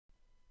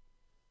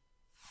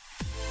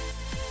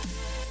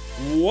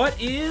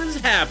What is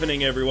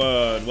happening,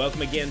 everyone?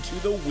 Welcome again to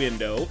The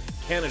Window,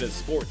 Canada's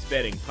sports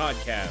betting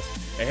podcast.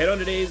 Ahead on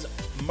today's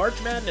March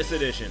Madness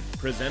edition,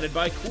 presented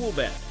by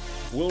COOLBET.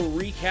 We'll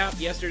recap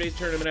yesterday's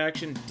tournament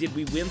action. Did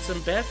we win some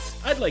bets?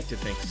 I'd like to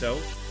think so.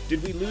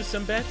 Did we lose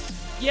some bets?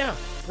 Yeah,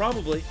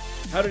 probably.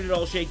 How did it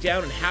all shake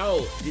down, and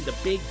how did the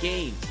big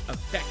games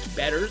affect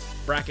bettors,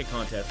 bracket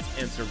contests,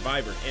 and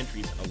Survivor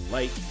entries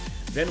alike?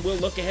 Then we'll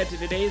look ahead to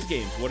today's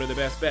games. What are the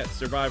best bets,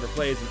 Survivor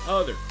plays, and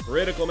other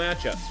critical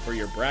matchups for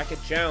your bracket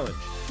challenge?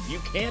 You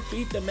can't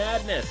beat the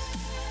madness.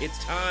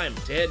 It's time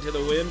to head to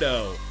the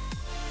window.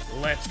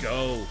 Let's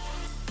go.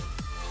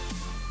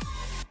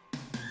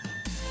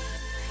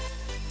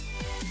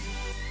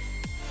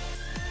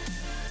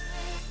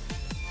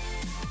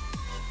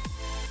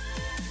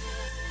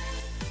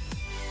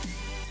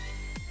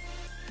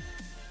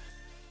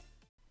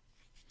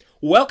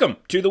 Welcome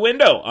to The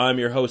Window. I'm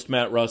your host,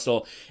 Matt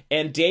Russell,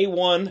 and day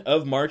one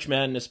of March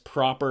Madness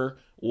proper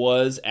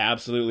was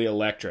absolutely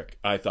electric,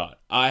 I thought.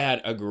 I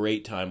had a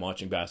great time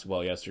watching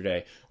basketball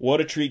yesterday.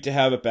 What a treat to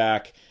have it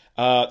back.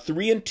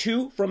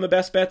 3-2 from the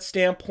best bet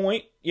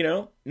standpoint,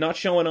 not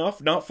showing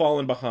off, not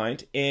falling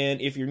behind.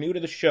 And if you're new to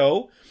the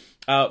show,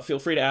 feel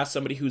free to ask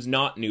somebody who's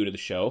not new to the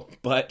show.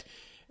 But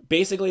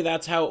basically,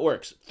 that's how it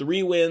works.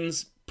 3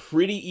 wins,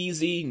 pretty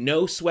easy,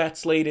 no sweat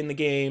slate in the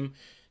game.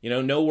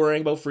 No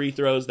worrying about free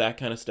throws, that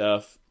kind of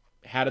stuff.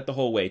 Had it the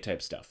whole way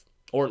type stuff.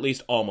 Or at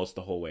least almost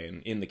the whole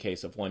way in the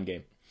case of one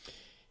game.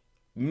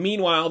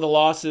 Meanwhile, the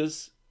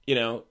losses,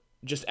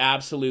 just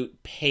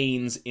absolute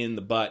pains in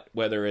the butt,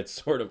 whether it's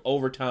sort of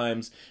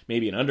overtimes,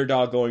 maybe an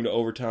underdog going to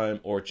overtime,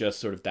 or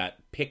just sort of that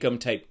pick'em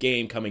type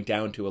game coming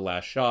down to a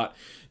last shot.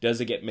 Does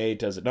it get made?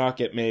 Does it not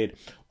get made?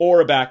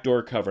 Or a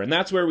backdoor cover. And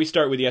that's where we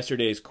start with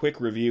yesterday's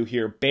quick review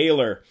here.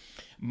 Baylor,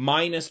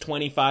 minus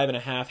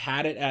 25.5,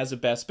 had it as a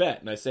best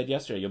bet. And I said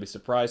yesterday, you'll be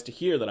surprised to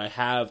hear that I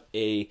have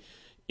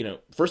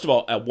first of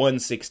all, a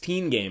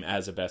 116 game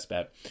as a best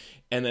bet.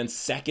 And then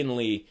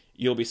secondly,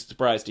 you'll be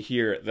surprised to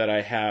hear that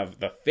I have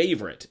the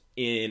favorite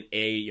in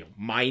a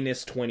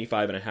minus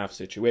 25.5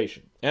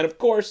 situation. And of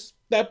course,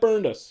 that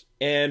burned us.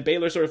 And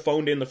Baylor sort of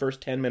phoned in the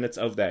first 10 minutes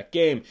of that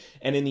game.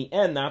 And in the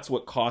end, that's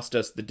what cost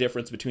us the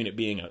difference between it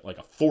being a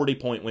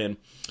 40-point win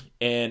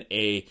and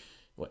a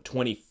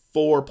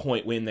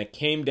 24-point win that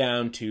came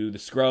down to the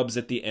scrubs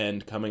at the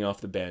end coming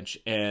off the bench.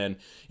 And,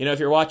 if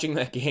you're watching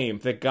that game,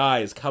 the guy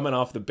is coming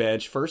off the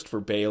bench, first for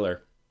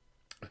Baylor.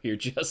 You're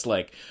just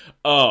like,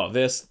 oh,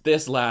 this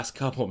last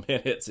couple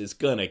minutes is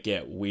going to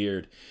get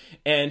weird.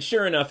 And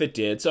sure enough, it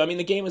did. So,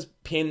 the game was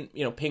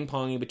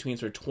ping-ponging between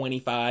sort of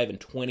 25 and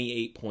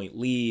 28-point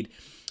lead.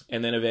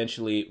 And then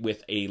eventually,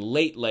 with a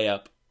late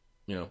layup,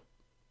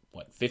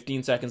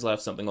 15 seconds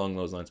left, something along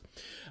those lines.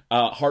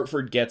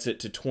 Hartford gets it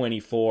to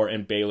 24,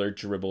 and Baylor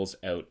dribbles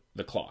out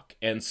the clock.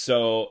 And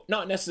so,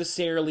 not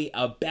necessarily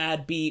a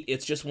bad beat.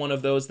 It's just one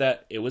of those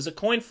that it was a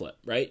coin flip,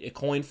 right? A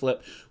coin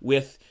flip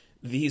with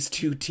these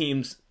two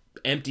teams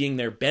emptying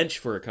their bench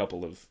for a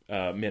couple of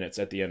minutes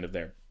at the end of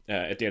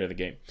the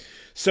game.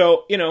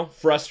 So,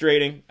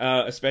 frustrating,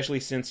 especially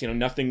since,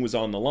 nothing was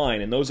on the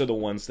line, and those are the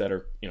ones that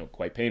are,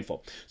 quite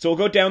painful. So we'll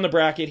go down the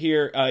bracket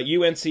here.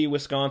 UNC,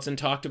 Wisconsin,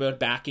 talked about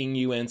backing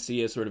UNC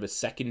as sort of a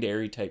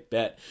secondary type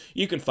bet.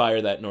 You can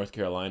fire that North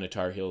Carolina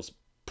Tar Heels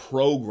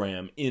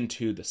program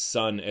into the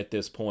sun at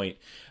this point.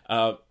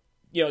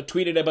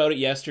 Tweeted about it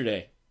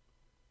yesterday.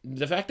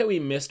 The fact that we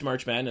missed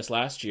March Madness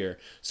last year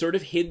sort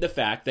of hid the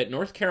fact that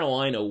North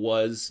Carolina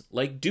was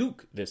like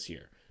Duke this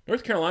year.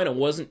 North Carolina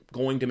wasn't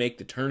going to make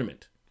the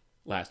tournament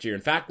last year. In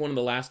fact, one of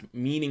the last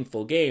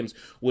meaningful games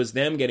was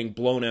them getting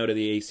blown out of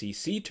the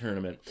ACC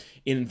tournament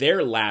in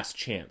their last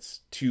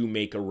chance to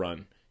make a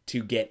run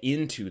to get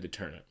into the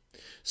tournament.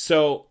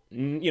 So,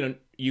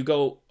 you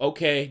go,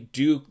 okay,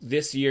 Duke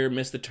this year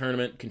missed the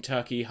tournament,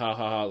 Kentucky,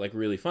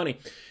 really funny.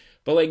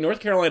 But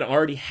North Carolina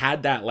already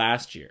had that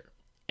last year.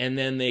 And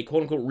then they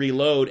quote-unquote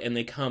reload and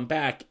they come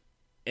back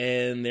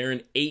and they're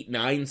an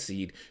 8-9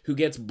 seed who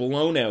gets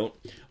blown out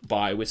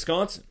by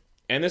Wisconsin.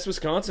 And this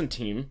Wisconsin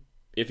team,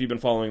 if you've been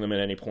following them at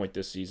any point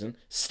this season,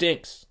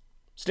 stinks.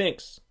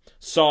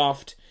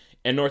 Soft,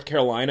 and North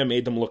Carolina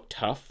made them look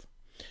tough.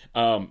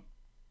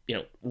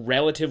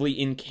 Relatively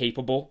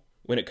incapable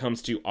when it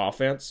comes to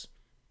offense.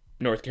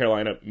 North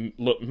Carolina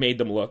made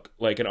them look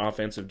like an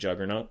offensive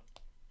juggernaut.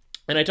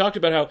 And I talked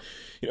about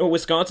how,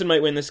 Wisconsin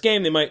might win this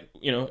game. They might,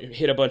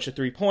 hit a bunch of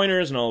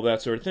three-pointers and all of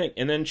that sort of thing.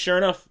 And then sure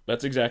enough,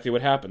 that's exactly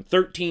what happened.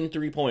 13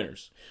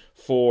 three-pointers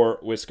for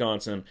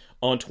Wisconsin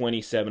on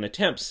 27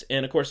 attempts.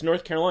 And of course,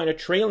 North Carolina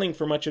trailing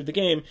for much of the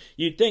game.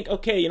 You'd think,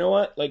 okay, you know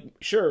what?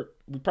 Sure,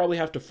 we probably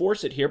have to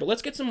force it here, but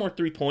let's get some more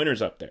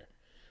three-pointers up there.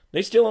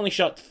 They still only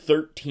shot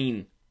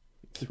 13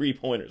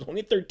 three-pointers,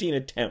 only 13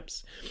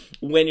 attempts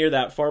when you're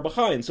that far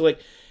behind. So,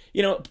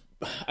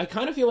 I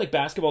kind of feel like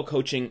basketball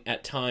coaching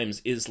at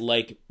times is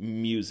like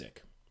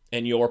music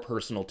and your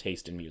personal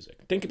taste in music.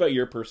 Think about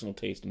your personal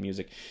taste in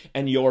music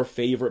and your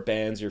favorite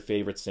bands, your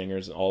favorite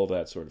singers, and all of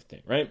that sort of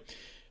thing, right?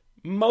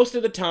 Most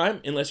of the time,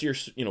 unless you're,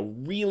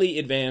 really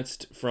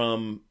advanced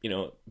from,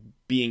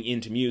 being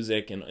into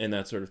music and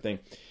that sort of thing,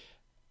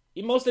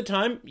 most of the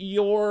time,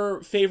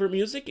 your favorite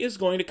music is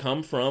going to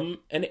come from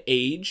an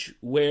age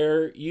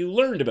where you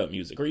learned about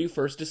music or you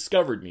first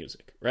discovered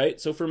music, right?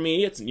 So for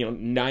me, it's,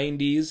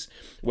 90s,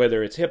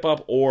 whether it's hip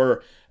hop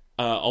or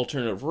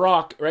alternative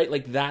rock, right?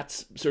 Like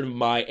that's sort of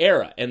my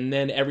era. And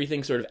then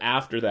everything sort of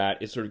after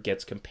that, it sort of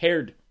gets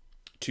compared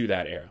to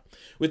that era.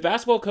 With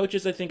basketball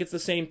coaches, I think it's the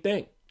same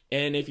thing.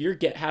 And if you're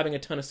having a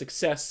ton of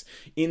success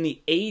in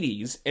the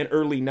 80s and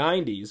early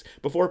 90s,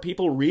 before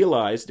people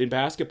realized in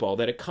basketball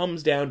that it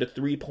comes down to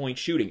three-point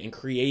shooting and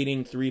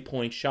creating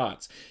three-point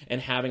shots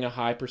and having a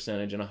high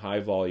percentage and a high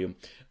volume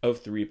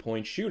of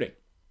three-point shooting.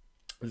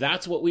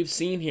 That's what we've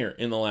seen here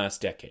in the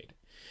last decade.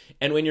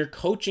 And when you're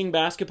coaching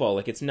basketball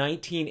like it's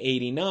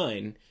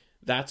 1989,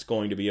 that's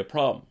going to be a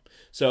problem.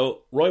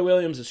 So Roy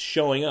Williams is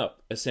showing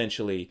up,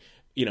 essentially,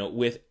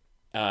 with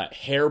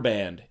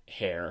hairband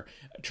hair,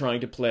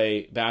 trying to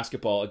play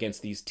basketball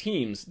against these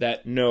teams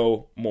that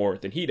know more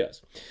than he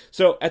does.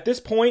 So at this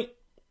point,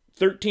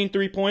 13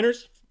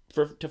 3-pointers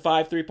to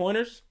 5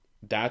 3-pointers,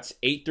 that's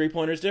 8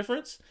 3-pointers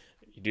difference.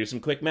 You do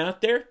some quick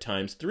math there,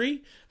 times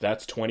 3,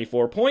 that's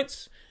 24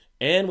 points,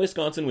 and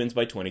Wisconsin wins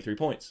by 23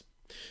 points.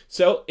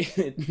 So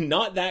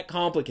not that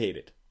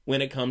complicated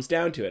when it comes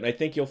down to it. And I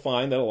think you'll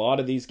find that a lot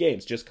of these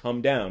games just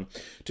come down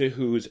to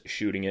who's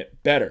shooting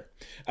it better.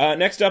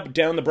 Next up,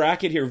 down the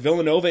bracket here,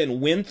 Villanova and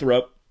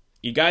Winthrop.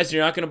 You guys,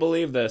 you're not going to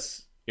believe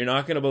this. You're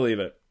not going to believe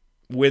it.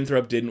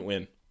 Winthrop didn't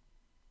win.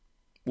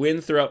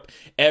 Winthrop,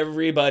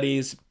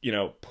 everybody's,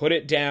 put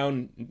it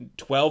down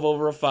 12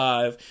 over a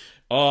 5.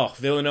 Oh,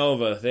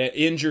 Villanova, the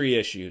injury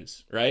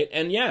issues, right?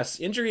 And yes,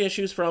 injury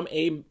issues from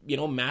a,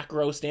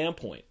 macro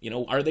standpoint.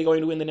 Are they going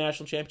to win the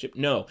national championship?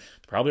 No,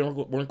 they probably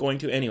weren't going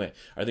to anyway.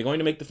 Are they going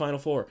to make the Final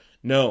Four?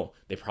 No,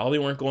 they probably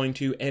weren't going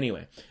to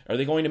anyway. Are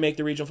they going to make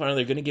the regional final?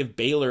 They're going to give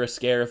Baylor a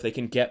scare if they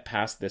can get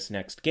past this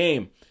next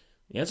game.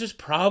 The answer is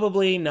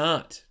probably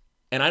not.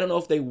 And I don't know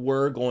if they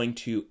were going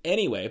to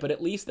anyway, but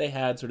at least they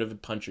had sort of a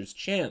puncher's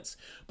chance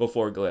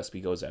before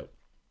Gillespie goes out.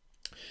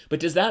 But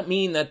does that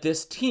mean that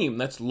this team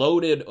that's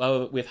loaded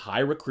with high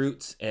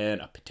recruits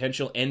and a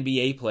potential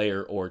NBA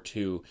player or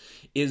two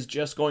is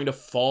just going to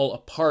fall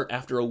apart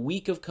after a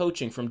week of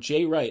coaching from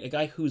Jay Wright, a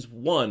guy who's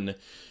won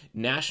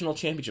national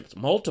championships,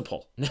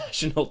 multiple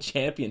national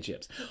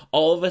championships?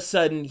 All of a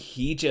sudden,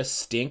 he just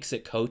stinks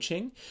at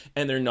coaching,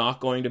 and they're not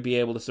going to be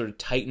able to sort of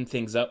tighten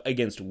things up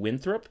against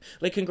Winthrop?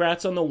 Like,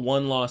 congrats on the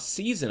one-loss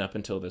season up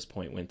until this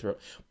point, Winthrop.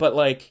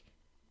 But,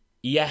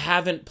 you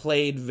haven't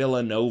played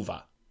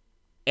Villanova.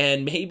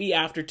 And maybe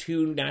after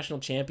 2 national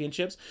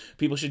championships,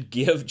 people should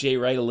give Jay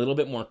Wright a little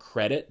bit more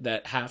credit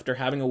that after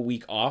having a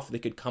week off, they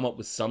could come up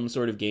with some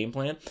sort of game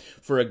plan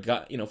for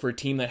a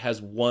team that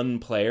has one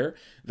player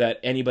that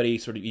anybody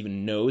sort of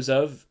even knows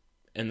of.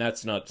 And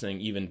that's not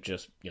saying even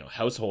just,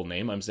 household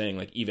name. I'm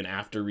saying even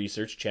after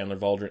research, Chandler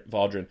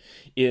Valdrin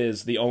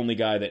is the only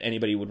guy that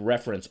anybody would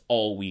reference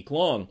all week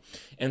long.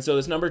 And so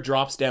this number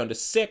drops down to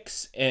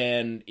 6,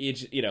 and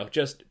it's,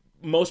 just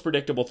most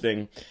predictable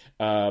thing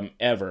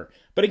ever.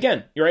 But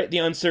again, you're right, the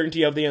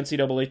uncertainty of the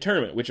NCAA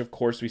tournament, which of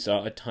course we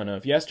saw a ton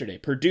of yesterday.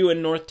 Purdue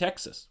and North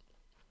Texas.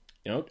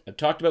 I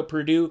talked about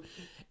Purdue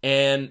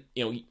and,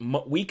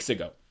 weeks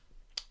ago.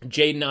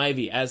 Jaden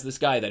Ivey as this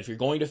guy that if you're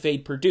going to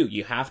fade Purdue,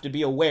 you have to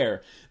be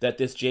aware that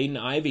this Jaden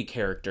Ivey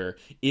character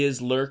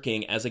is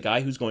lurking as a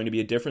guy who's going to be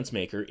a difference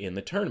maker in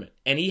the tournament.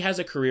 And he has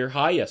a career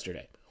high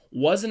yesterday.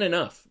 Wasn't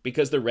enough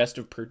because the rest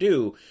of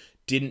Purdue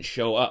didn't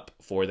show up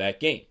for that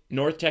game.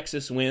 North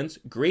Texas wins.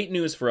 Great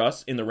news for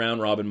us in the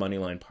round robin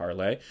moneyline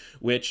parlay,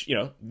 which,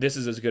 this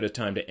is as good a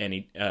time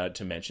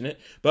to mention it.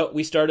 But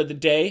we started the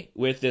day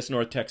with this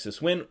North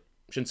Texas win.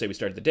 Shouldn't say we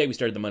started the day. We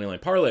started the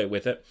moneyline parlay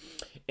with it.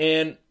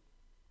 And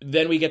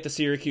then we get the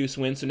Syracuse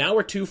win. So now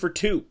we're 2 for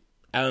 2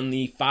 on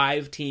the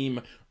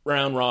 5-team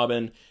round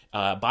robin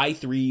by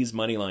 3s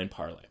moneyline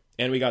parlay.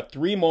 And we got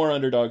 3 more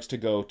underdogs to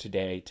go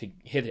today to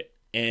hit it.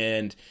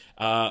 And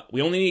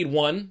we only need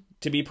 1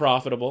 to be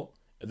profitable.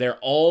 They're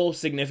all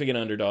significant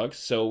underdogs,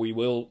 so we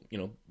will,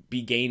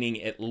 be gaining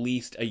at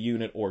least a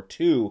unit or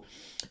 2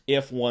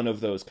 if one of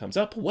those comes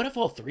up. What if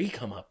all 3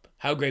 come up?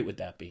 How great would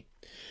that be?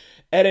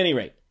 At any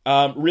rate,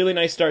 really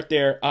nice start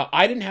there.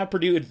 I didn't have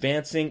Purdue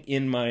advancing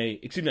I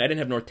didn't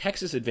have North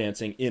Texas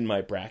advancing in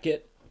my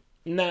bracket.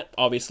 And that,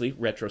 obviously,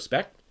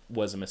 retrospect,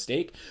 was a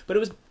mistake. But it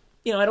was,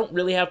 I don't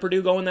really have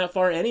Purdue going that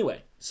far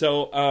anyway.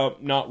 So,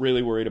 not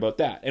really worried about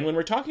that. And when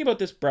we're talking about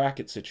this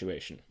bracket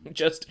situation,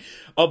 just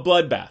a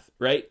bloodbath,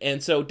 right?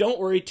 And so don't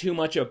worry too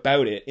much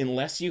about it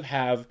unless you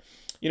have,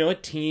 a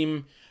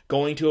team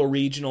going to a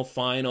regional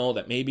final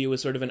that maybe it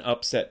was sort of an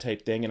upset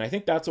type thing. And I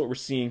think that's what we're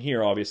seeing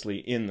here, obviously,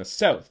 in the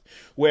South,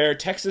 where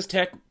Texas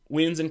Tech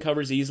wins and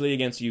covers easily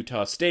against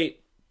Utah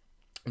State.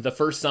 The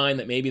first sign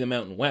that maybe the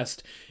Mountain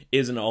West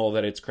isn't all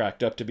that it's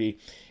cracked up to be.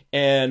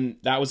 And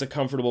that was a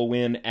comfortable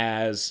win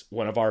as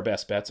one of our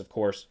best bets, of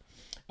course.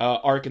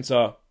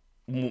 Arkansas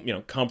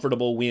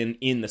comfortable win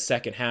in the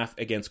second half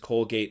against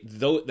Colgate.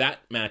 Though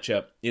that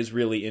matchup is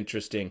really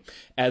interesting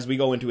as we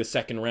go into a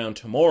second round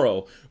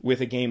tomorrow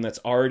with a game that's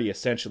already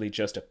essentially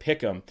just a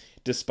pick'em,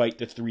 despite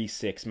the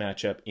 3-6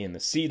 matchup in the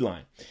seed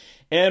line.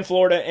 And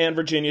Florida and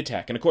Virginia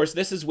Tech. And of course,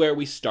 this is where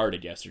we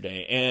started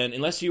yesterday. And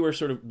unless you were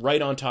sort of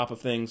right on top of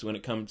things when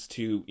it comes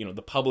to,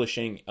 the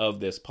publishing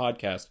of this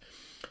podcast,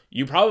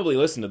 you probably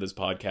listened to this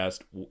podcast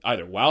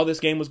either while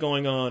this game was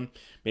going on,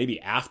 maybe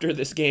after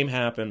this game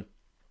happened.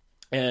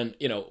 And,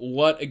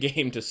 what a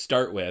game to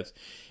start with.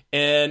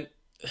 And,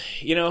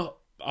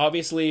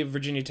 obviously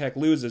Virginia Tech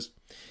loses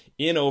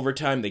in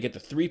overtime. They get the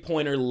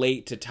 3-pointer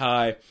late to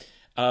tie.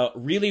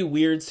 Really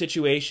weird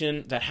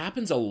situation that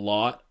happens a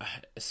lot,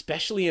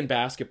 especially in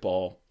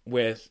basketball,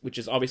 which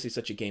is obviously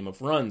such a game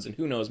of runs. And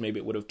who knows, maybe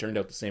it would have turned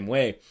out the same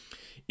way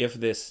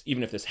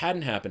even if this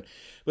hadn't happened.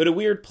 But a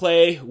weird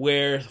play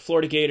where the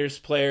Florida Gators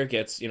player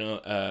gets,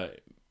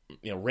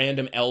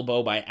 random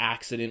elbow by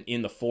accident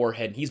in the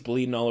forehead, and he's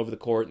bleeding all over the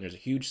court, and there's a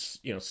huge,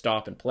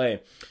 stop and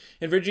play.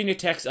 And Virginia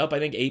Tech's up, I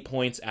think, 8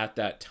 points at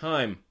that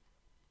time.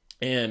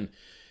 And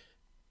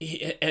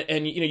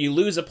you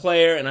lose a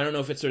player, and I don't know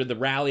if it's sort of the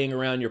rallying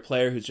around your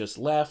player who's just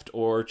left,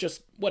 or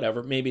just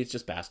whatever. Maybe it's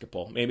just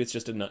basketball. Maybe it's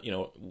just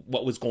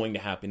what was going to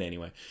happen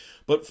anyway.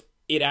 But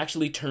it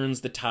actually turns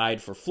the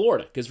tide for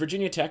Florida, because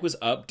Virginia Tech was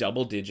up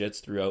double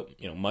digits throughout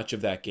much of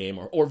that game,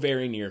 or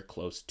very near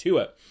close to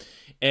it.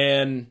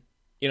 And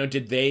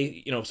did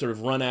they, sort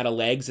of run out of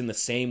legs in the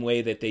same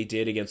way that they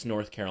did against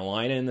North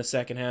Carolina in the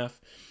second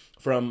half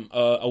from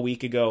a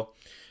week ago?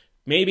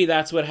 Maybe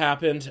that's what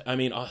happened. I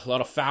mean, a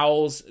lot of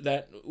fouls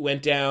that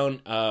went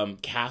down.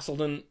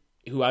 Castleton,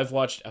 who I've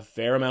watched a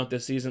fair amount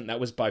this season,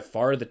 that was by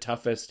far the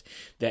toughest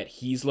that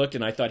he's looked,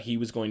 and I thought he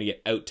was going to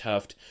get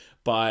out-toughed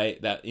by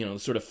that,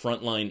 sort of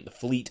the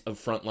fleet of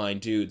frontline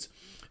dudes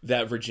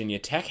that Virginia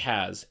Tech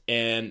has,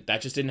 and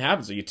that just didn't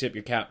happen. So you tip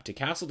your cap to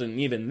Castleton, and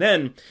even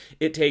then,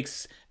 it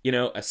takes,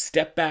 a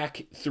step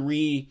back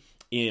 3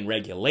 in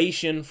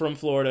regulation from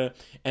Florida,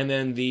 and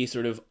then the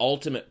sort of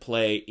ultimate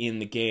play in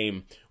the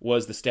game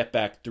was the step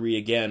back 3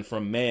 again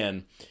from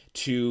Mann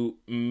to,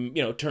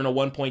 turn a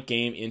 1-point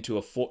game into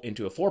a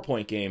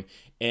 4-point game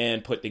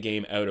and put the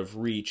game out of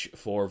reach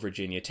for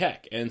Virginia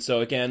Tech. And so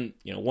again,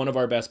 one of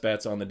our best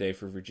bets on the day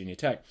for Virginia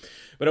Tech.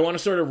 But I want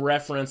to sort of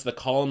reference the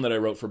column that I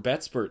wrote for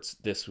BetSperts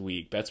this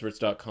week.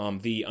 BetSperts.com,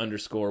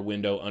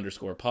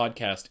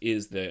 _window_podcast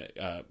is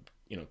the,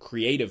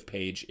 creative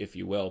page, if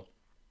you will.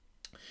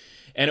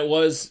 And it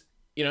was,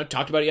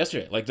 talked about it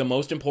yesterday, like the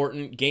most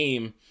important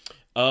game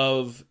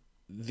of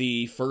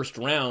the first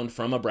round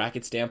from a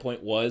bracket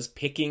standpoint was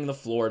picking the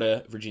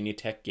Florida-Virginia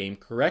Tech game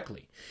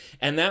correctly.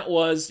 And that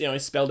was, I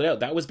spelled it out.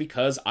 That was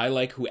because I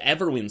like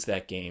whoever wins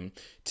that game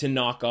to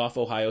knock off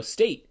Ohio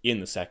State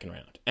in the second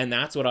round. And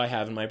that's what I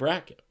have in my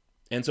bracket.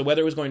 And so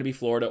whether it was going to be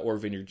Florida or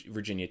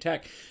Virginia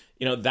Tech,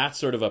 that's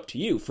sort of up to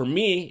you. For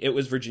me, it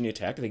was Virginia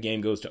Tech. The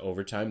game goes to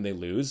overtime. They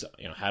lose,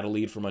 had a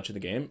lead for much of the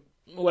game.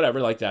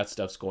 Whatever, like that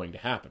stuff's going to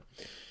happen.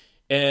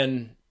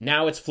 And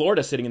now it's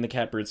Florida sitting in the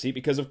catbird seat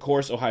because, of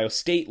course, Ohio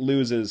State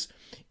loses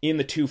in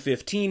the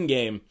 2-15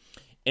 game.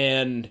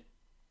 And,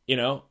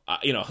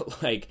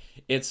 like,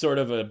 it's sort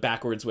of a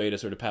backwards way to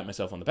sort of pat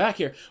myself on the back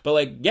here. But,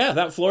 like, yeah,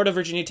 that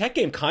Florida-Virginia Tech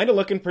game kind of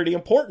looking pretty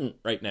important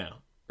right now,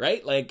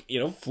 right? Like,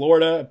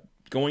 Florida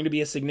going to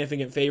be a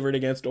significant favorite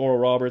against Oral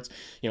Roberts,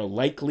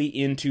 likely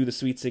into the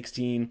Sweet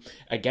 16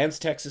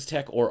 against Texas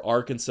Tech or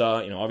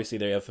Arkansas. Obviously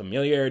they have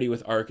familiarity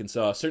with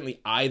Arkansas. Certainly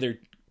either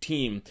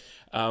team,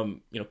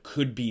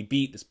 could be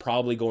beat. It's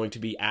probably going to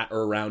be at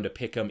or around a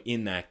pick'em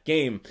in that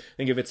game. I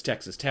think if it's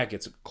Texas Tech,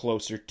 it's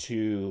closer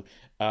to,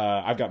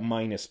 I've got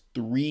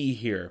 -3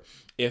 here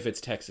if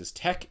it's Texas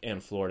Tech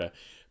and Florida.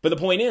 But the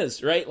point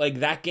is, right, like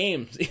that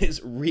game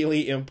is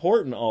really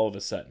important all of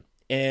a sudden.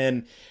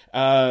 And,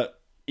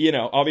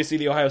 obviously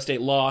the Ohio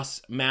State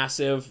loss,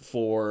 massive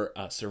for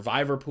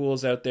survivor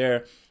pools out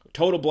there.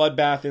 Total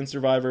bloodbath in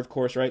Survivor, of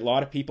course, right? A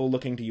lot of people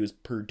looking to use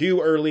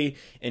Purdue early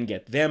and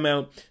get them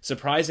out.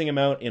 Surprising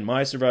amount in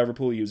my Survivor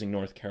pool using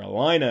North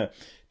Carolina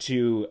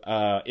to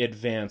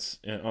advance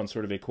on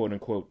sort of a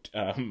quote-unquote,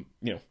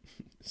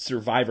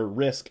 Survivor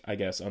risk, I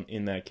guess,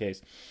 in that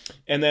case.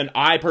 And then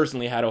I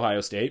personally had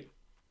Ohio State.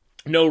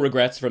 No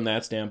regrets from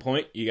that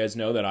standpoint. You guys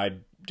know that I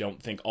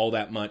don't think all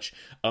that much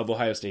of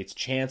Ohio State's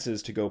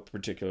chances to go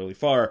particularly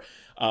far.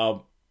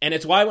 And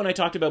it's why when I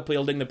talked about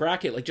building the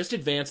bracket, like just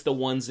advance the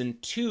 1s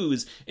and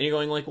 2s, and you're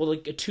going like, well,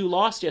 like a 2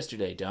 lost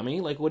yesterday, dummy.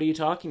 Like, what are you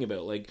talking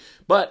about? Like,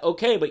 but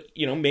okay, but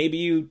maybe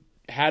you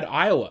had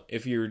Iowa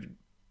if you're,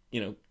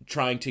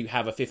 trying to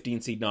have a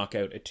 15 seed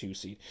knockout at 2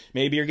 seed.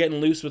 Maybe you're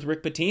getting loose with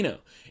Rick Pitino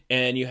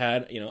and you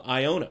had,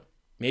 Iona.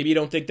 Maybe you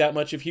don't think that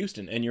much of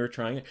Houston and you're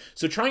trying it.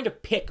 So trying to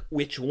pick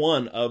which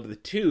one of the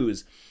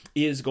 2s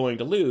is going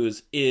to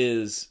lose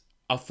is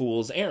a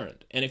fool's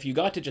errand. And if you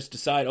got to just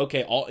decide,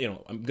 okay,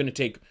 I'm going to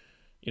take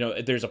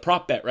there's a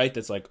prop bet, right?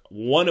 That's like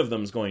one of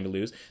them's going to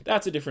lose.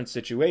 That's a different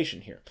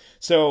situation here.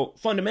 So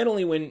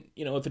fundamentally, when,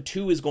 if a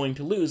 2 is going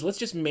to lose, let's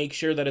just make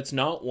sure that it's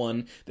not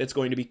one that's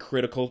going to be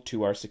critical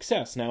to our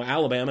success. Now,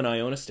 Alabama and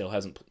Iona still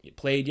hasn't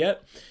played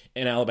yet,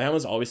 and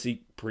Alabama's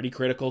obviously pretty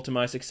critical to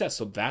my success.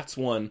 So that's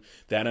one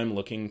that I'm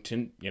looking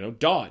to,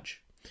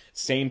 dodge.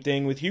 Same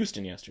thing with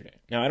Houston yesterday.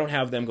 Now, I don't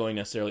have them going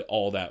necessarily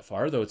all that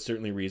far, though it's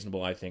certainly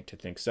reasonable, I think, to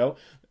think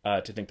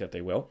that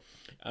they will.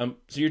 So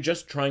you're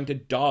just trying to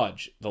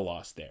dodge the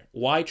loss there.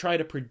 Why try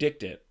to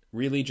predict it?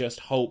 Really just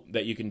hope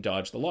that you can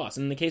dodge the loss.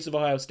 And in the case of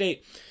Ohio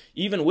State,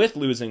 even with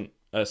losing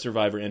a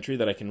survivor entry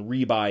that I can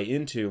rebuy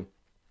into,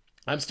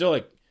 I'm still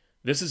like,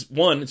 this is,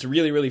 one, it's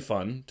really, really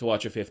fun to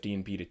watch a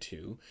 15 beat a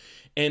 2.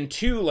 And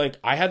 2,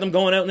 I had them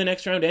going out in the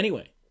next round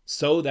anyway.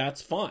 So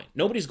that's fine.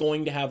 Nobody's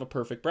going to have a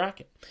perfect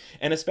bracket.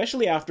 And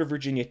especially after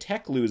Virginia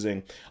Tech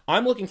losing,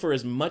 I'm looking for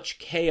as much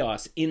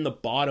chaos in the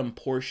bottom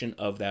portion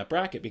of that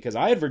bracket, because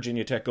I had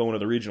Virginia Tech going to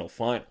the regional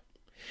final.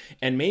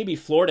 And maybe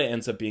Florida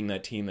ends up being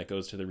that team that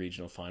goes to the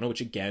regional final,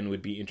 which again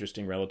would be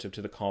interesting relative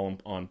to the column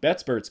on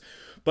BetSperts.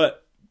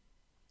 But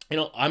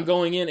I'm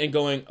going in and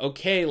going,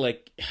 okay,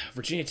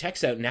 Virginia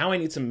Tech's out. Now I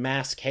need some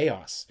mass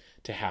chaos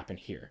to happen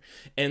here.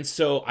 And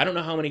so I don't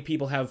know how many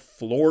people have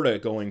Florida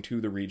going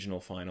to the regional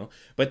final,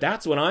 but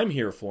that's what I'm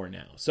here for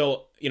now.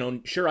 So,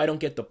 sure, I don't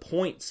get the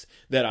points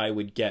that I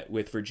would get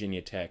with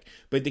Virginia Tech,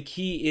 but the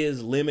key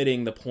is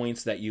limiting the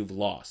points that you've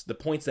lost, the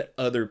points that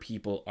other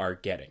people are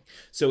getting.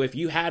 So if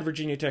you had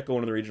Virginia Tech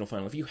going to the regional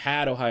final, if you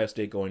had Ohio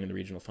State going to the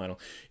regional final,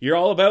 you're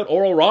all about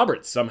Oral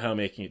Roberts somehow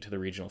making it to the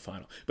regional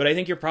final. But I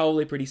think you're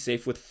probably pretty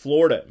safe with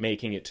Florida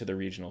making it to the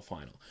regional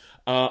final.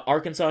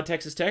 Arkansas,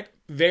 Texas Tech,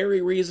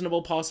 very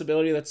reasonable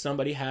possibility that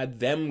somebody had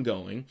them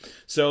going.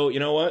 So, you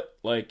know what?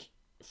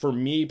 For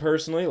me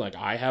personally,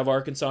 I have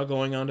Arkansas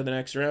going on to the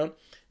next round.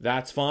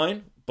 That's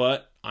fine,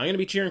 but I'm going to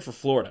be cheering for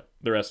Florida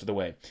the rest of the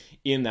way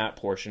in that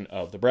portion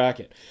of the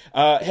bracket.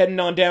 Heading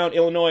on down,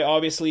 Illinois,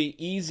 obviously,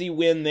 easy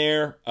win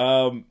there.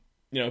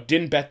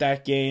 Didn't bet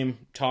that game.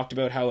 Talked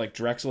about how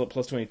Drexel at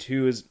plus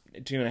 22 is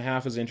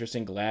 2.5 is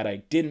interesting. Glad I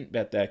didn't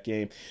bet that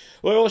game.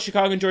 Loyola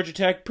Chicago and Georgia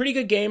Tech, pretty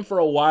good game for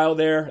a while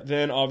there.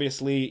 Then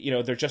obviously,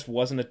 there just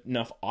wasn't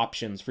enough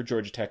options for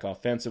Georgia Tech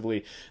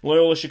offensively.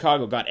 Loyola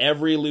Chicago got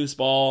every loose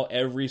ball,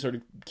 every sort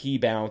of key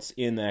bounce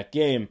in that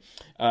game,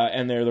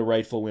 and they're the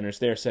rightful winners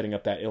there, setting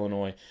up that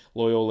Illinois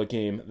Loyola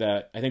game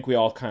that I think we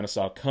all kind of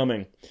saw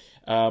coming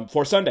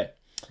for Sunday.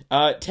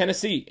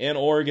 Tennessee and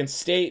Oregon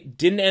State,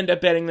 didn't end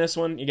up betting this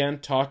one. Again,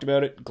 talked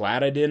about it.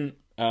 Glad I didn't.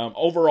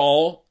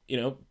 Overall,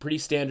 pretty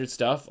standard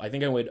stuff. I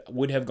think I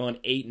would have gone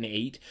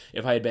 8-8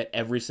 if I had bet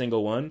every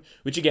single one,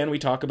 which again, we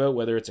talk about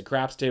whether it's a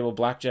craps table,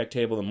 blackjack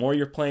table. The more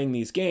you're playing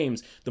these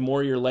games, the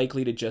more you're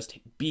likely to just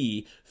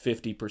be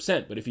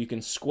 50%. But if you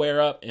can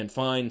square up and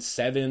find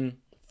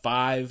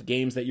 5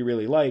 games that you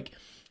really like,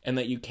 and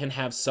that you can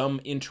have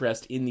some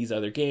interest in these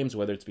other games,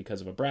 whether it's because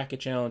of a bracket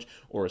challenge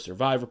or a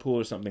survivor pool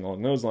or something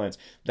along those lines,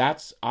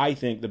 that's, I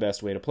think, the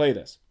best way to play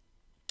this.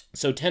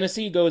 So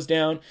Tennessee goes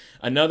down,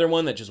 another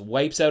one that just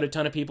wipes out a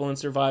ton of people in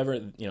Survivor,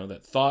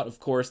 that thought,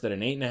 of course, that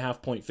an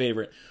 8.5 point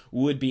favorite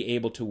would be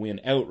able to win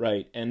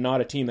outright, and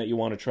not a team that you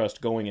want to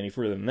trust going any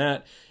further than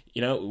that.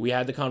 We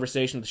had the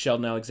conversation with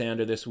Sheldon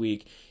Alexander this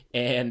week,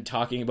 and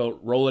talking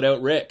about roll it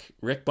out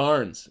Rick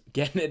Barnes,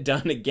 getting it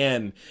done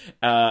again,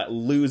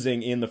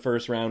 losing in the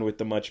first round with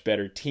the much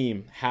better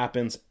team.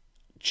 Happens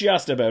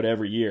just about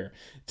every year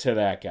to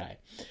that guy.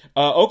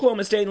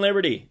 Oklahoma State and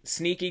Liberty,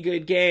 sneaky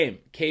good game.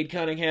 Cade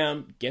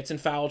Cunningham gets in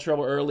foul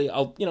trouble early.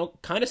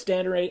 Kind of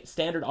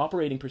standard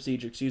operating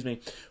procedure,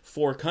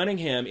 for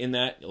Cunningham, in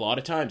that a lot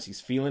of times he's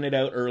feeling it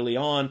out early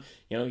on.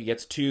 He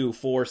gets 2,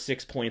 4,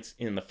 6 points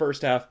in the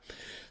first half,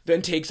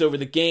 then takes over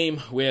the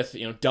game with,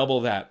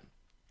 double that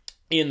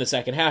in the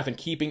second half and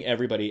keeping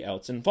everybody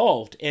else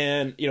involved.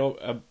 And,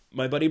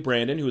 my buddy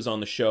Brandon, who was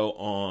on the show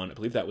on, I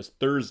believe that was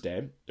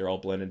Thursday, they're all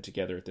blended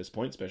together at this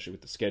point, especially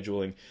with the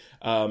scheduling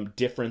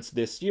difference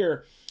this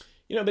year,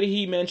 but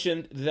he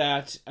mentioned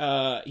that,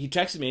 he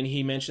texted me and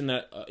he mentioned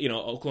that,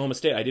 Oklahoma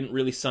State, I didn't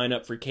really sign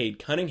up for Cade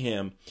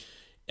Cunningham.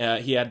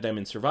 He had them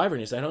in Survivor,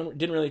 and he said,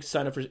 didn't really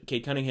sign up for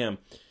Cade Cunningham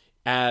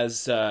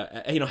as,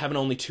 having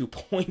only 2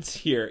 points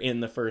here in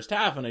the first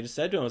half. And I just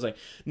said to him, I was like,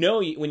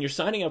 no, when you're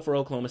signing up for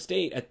Oklahoma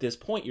State at this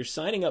point, you're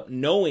signing up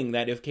knowing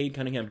that if Cade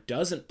Cunningham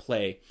doesn't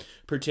play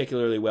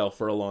particularly well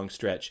for a long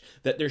stretch,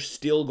 that they're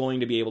still going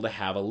to be able to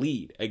have a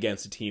lead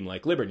against a team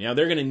like Liberty. Now,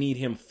 they're going to need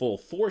him full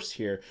force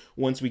here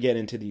once we get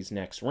into these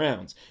next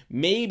rounds.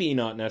 Maybe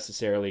not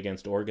necessarily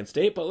against Oregon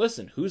State, but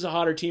listen, who's a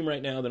hotter team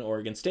right now than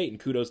Oregon State?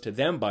 And kudos to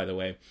them, by the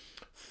way,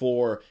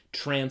 for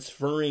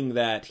transferring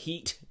that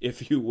heat,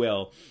 if you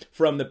will,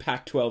 from the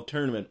Pac-12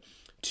 tournament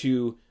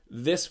to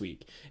this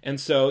week. And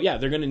so, yeah,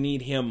 they're going to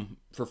need him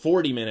for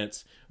 40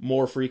 minutes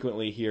more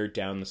frequently here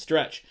down the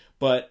stretch.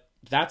 But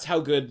that's how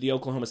good the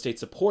Oklahoma State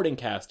supporting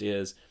cast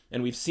is.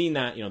 And we've seen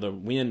that, the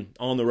win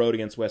on the road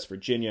against West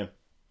Virginia,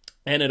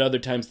 and at other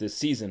times this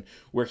season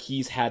where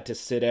he's had to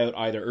sit out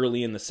either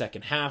early in the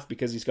second half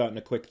because he's gotten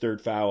a quick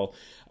third foul.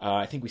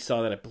 I think we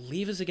saw that, I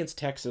believe, is against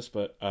Texas,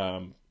 but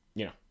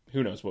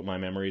who knows what my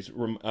memory's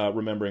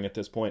remembering at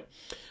this point.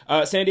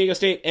 San Diego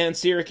State and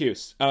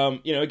Syracuse.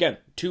 Again,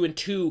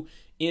 2-2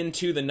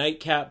 into the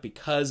nightcap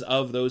because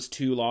of those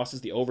two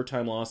losses, the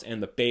overtime loss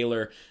and the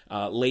Baylor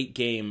late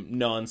game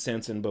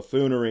nonsense and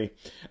buffoonery.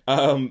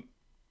 And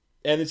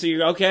so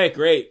you're, okay,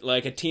 great.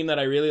 Like a team that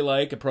I really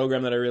like, a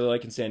program that I really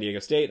like in San Diego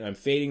State, and I'm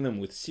fading them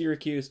with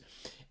Syracuse.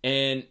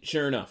 And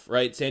sure enough,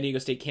 right, San Diego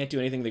State can't do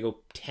anything. They go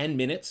 10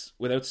 minutes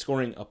without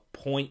scoring a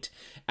point.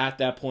 At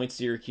that point,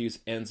 Syracuse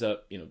ends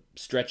up,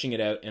 stretching it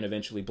out and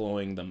eventually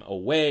blowing them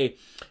away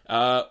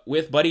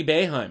with Buddy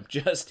Boeheim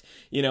just,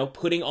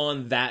 putting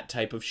on that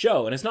type of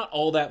show. And it's not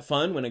all that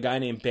fun when a guy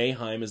named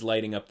Boeheim is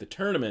lighting up the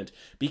tournament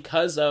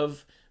because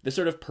of the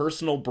sort of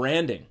personal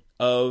branding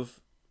of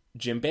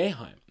Jim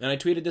Boeheim. And I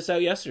tweeted this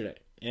out yesterday,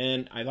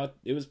 and I thought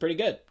it was pretty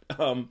good.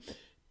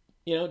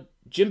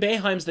 Jim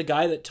Boeheim's the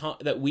guy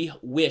that we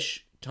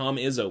wish Tom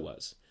Izzo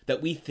was,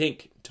 that we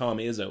think Tom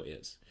Izzo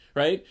is,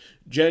 right?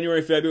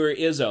 January, February,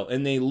 Izzo,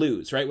 and they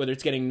lose, right? Whether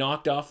it's getting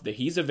knocked off,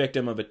 he's a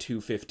victim of a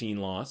 2-15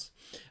 loss.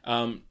 I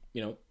don't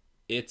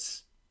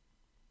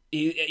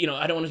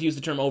want to use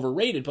the term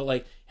overrated,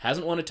 but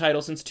hasn't won a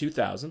title since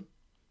 2000,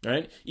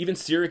 right? Even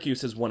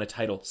Syracuse has won a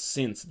title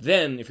since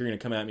then. If you're going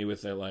to come at me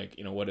with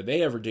what did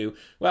they ever do?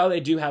 Well, they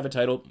do have a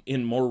title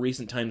in more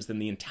recent times than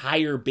the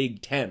entire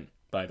Big Ten,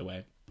 by the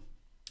way.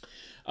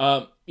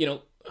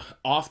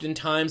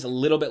 Oftentimes a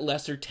little bit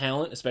lesser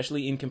talent,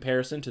 especially in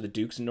comparison to the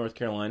Dukes and North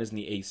Carolinas in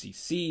the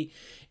ACC.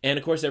 And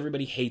of course,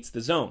 everybody hates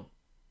the zone,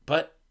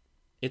 but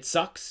it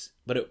sucks,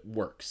 but it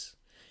works.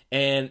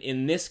 And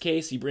in this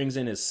case, he brings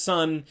in his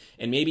son,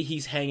 and maybe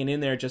he's hanging in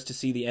there just to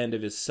see the end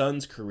of his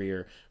son's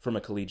career from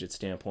a collegiate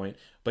standpoint.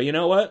 But you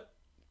know what?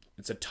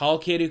 It's a tall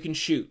kid who can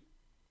shoot.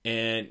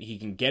 And he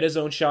can get his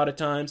own shot at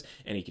times,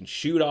 and he can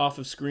shoot off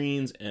of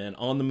screens and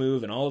on the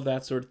move and all of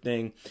that sort of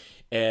thing.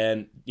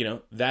 And,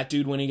 that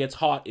dude, when he gets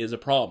hot, is a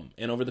problem.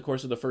 And over the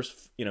course of the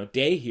first,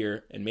 day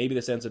here, and maybe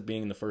this ends up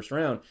being in the first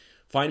round,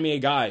 find me a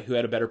guy who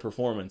had a better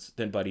performance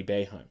than Buddy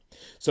Boeheim.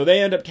 So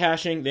they end up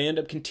cashing. They end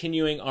up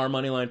continuing our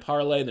moneyline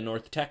parlay. The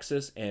North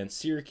Texas and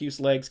Syracuse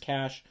legs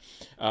cash,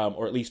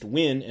 or at least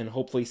win, and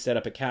hopefully set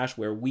up a cash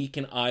where we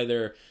can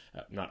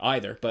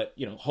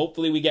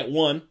hopefully we get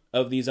one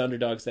of these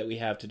underdogs that we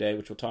have today,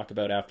 which we'll talk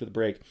about after the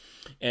break.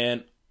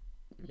 And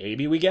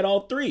maybe we get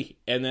all three.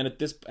 And then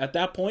at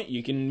that point,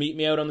 you can meet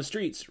me out on the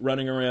streets,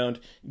 running around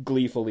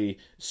gleefully,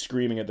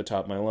 screaming at the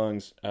top of my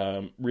lungs.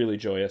 Really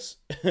joyous.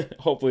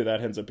 Hopefully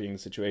that ends up being the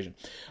situation.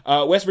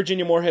 West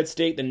Virginia, Morehead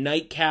State, the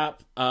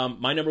nightcap.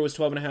 My number was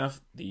 12.5.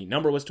 The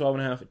number was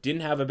 12.5.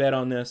 Didn't have a bet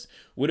on this.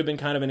 Would have been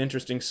kind of an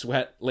interesting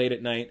sweat late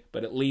at night,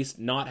 but at least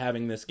not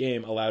having this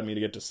game allowed me to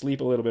get to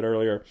sleep a little bit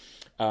earlier.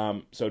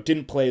 So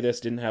didn't play this,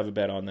 didn't have a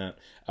bet on that.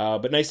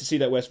 But nice to see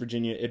that West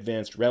Virginia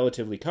advanced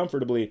relatively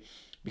comfortably.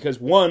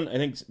 Because one, I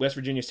think West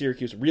Virginia,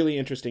 Syracuse, really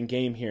interesting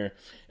game here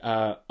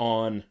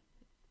on,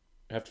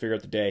 I have to figure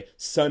out the day,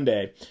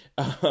 Sunday.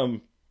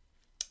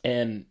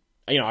 And,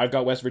 I've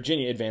got West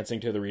Virginia advancing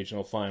to the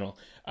regional final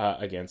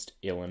against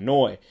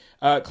Illinois.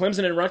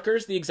 Clemson and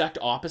Rutgers, the exact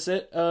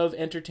opposite of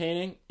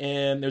entertaining.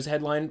 And there's a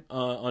headline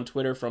on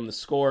Twitter from The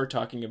Score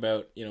talking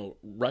about,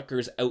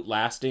 Rutgers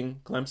outlasting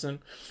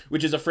Clemson,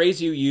 which is a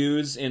phrase you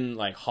use in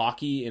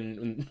hockey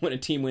and when a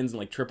team wins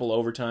in triple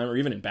overtime, or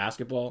even in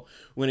basketball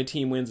when a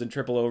team wins in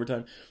triple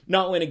overtime,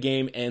 not when a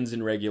game ends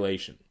in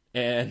regulation.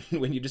 And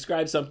when you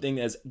describe something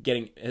as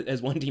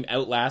one team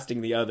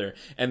outlasting the other,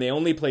 and they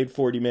only played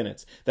 40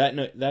 minutes,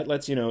 that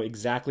lets you know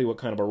exactly what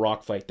kind of a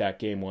rock fight that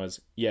game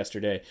was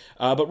yesterday.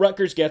 But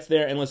Rutgers gets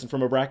there, and listen,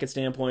 from a bracket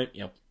standpoint,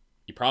 you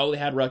probably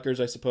had Rutgers,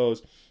 I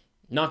suppose.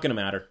 Not going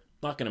to matter.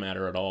 Not going to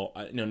matter at all.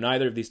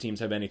 Neither of these teams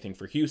have anything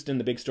for Houston.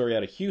 The big story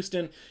out of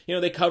Houston,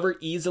 they cover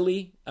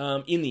easily.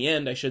 In the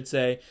end, I should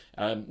say,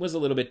 was a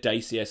little bit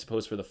dicey, I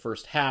suppose, for the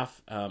first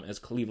half, as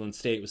Cleveland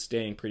State was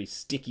staying pretty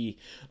sticky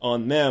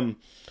on them.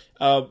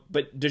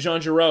 But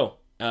DeJon Jarreau,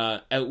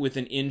 out with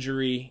an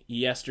injury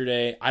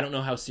yesterday. I don't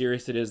know how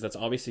serious it is. That's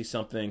obviously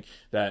something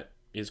that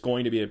is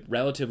going to be a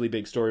relatively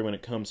big story when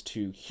it comes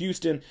to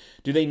Houston.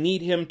 Do they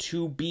need him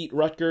to beat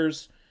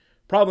Rutgers?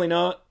 Probably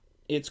not.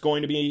 It's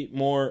going to be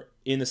more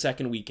in the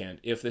second weekend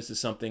if this is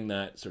something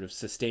that sort of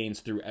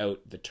sustains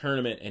throughout the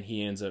tournament and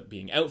he ends up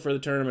being out for the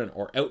tournament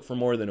or out for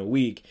more than a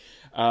week.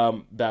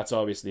 That's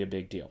obviously a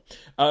big deal.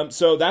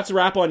 So that's a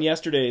wrap on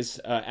yesterday's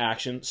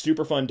action.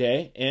 Super fun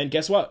day. And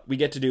guess what? We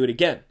get to do it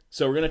again.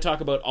 So we're going to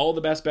talk about all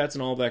the best bets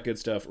and all of that good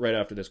stuff right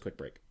after this quick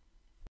break.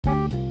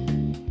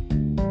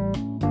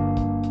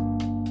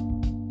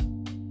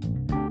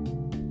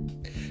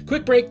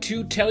 Quick break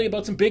to tell you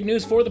about some big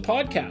news for the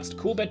podcast.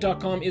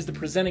 CoolBet.com is the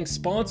presenting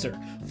sponsor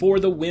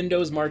for the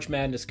Windows March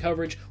Madness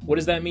coverage. What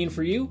does that mean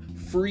for you?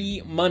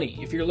 free money.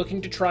 If you're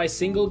looking to try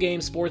single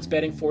game sports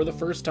betting for the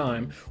first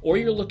time, or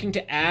you're looking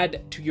to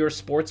add to your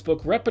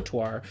sportsbook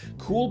repertoire,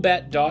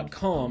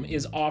 COOLBET.com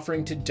is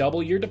offering to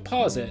double your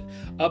deposit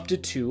up to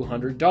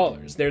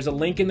 $200. There's a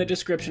link in the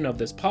description of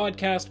this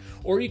podcast,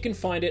 or you can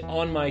find it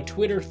on my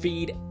Twitter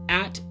feed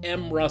at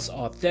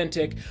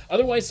mrussauthentic.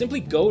 Otherwise,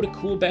 simply go to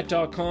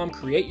COOLBET.com,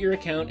 create your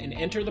account, and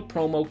enter the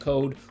promo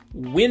code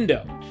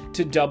WINDOW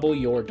to double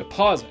your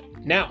deposit.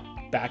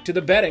 Now, back to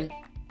the betting.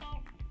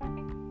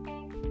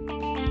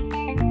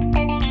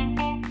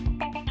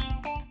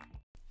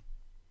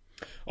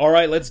 All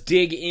right, let's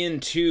dig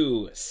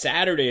into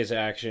Saturday's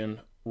action,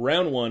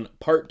 round 1,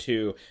 part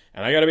 2.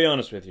 And I got to be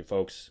honest with you,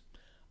 folks.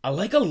 I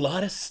like a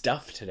lot of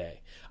stuff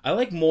today. I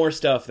like more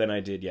stuff than I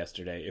did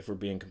yesterday, if we're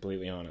being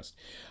completely honest.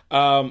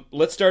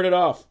 Let's start it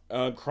off.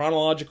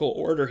 Chronological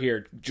order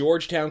here.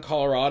 Georgetown,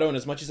 Colorado. And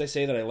as much as I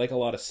say that I like a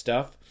lot of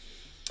stuff,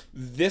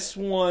 this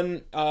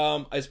one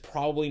is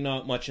probably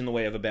not much in the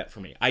way of a bet for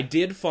me. I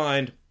did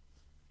find...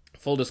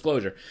 Full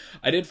disclosure,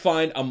 I did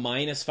find a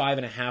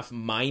 -5.5,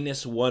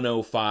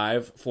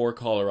 -105 for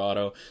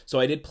Colorado. So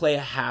I did play a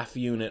half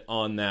unit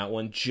on that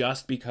one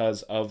just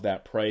because of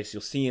that price.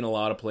 You'll see in a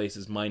lot of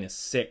places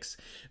 -6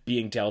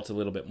 being dealt a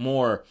little bit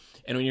more.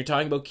 And when you're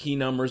talking about key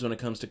numbers when it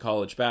comes to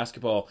college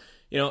basketball,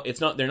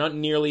 they're not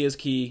nearly as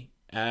key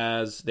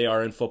as they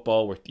are in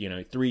football with,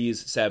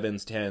 3s,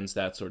 7s, 10s,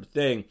 that sort of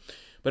thing.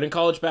 But in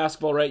college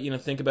basketball, right,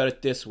 think about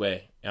it this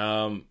way.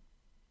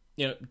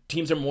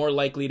 Teams are more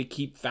likely to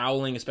keep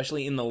fouling,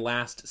 especially in the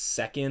last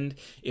second.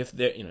 If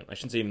they're, I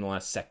shouldn't say even the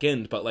last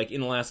second, but like in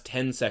the last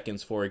 10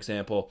 seconds, for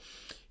example,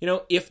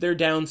 if they're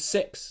down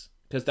 6,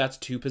 because that's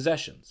 2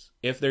 possessions.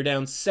 If they're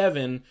down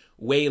 7,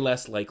 way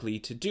less likely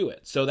to do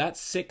it. So that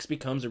 6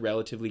 becomes a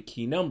relatively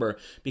key number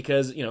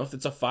because, if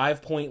it's a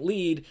 5-point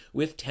lead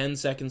with 10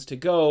 seconds to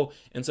go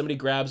and somebody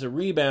grabs a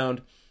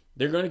rebound,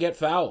 they're going to get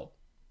fouled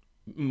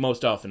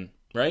most often.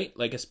 Right?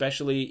 Like,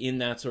 especially in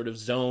that sort of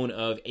zone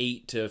of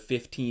 8 to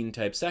 15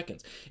 type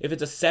seconds. If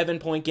it's a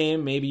 7-point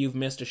game, maybe you've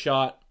missed a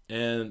shot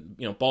and,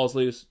 ball's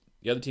loose,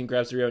 the other team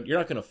grabs the rebound, you're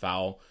not going to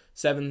foul.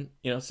 7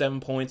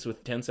 points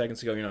with 10 seconds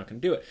to go, you're not going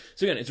to do it.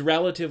 So again, it's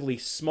relatively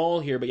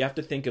small here, but you have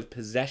to think of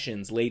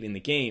possessions late in the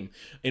game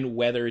and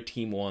whether a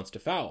team wants to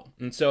foul.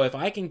 And so if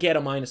I can get a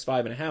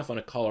 -5.5 on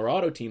a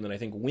Colorado team that I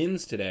think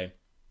wins today,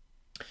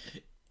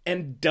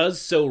 and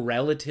does so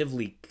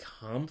relatively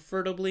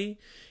comfortably,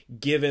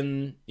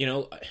 given,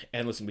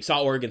 and listen, we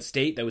saw Oregon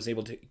State that was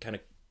able to kind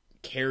of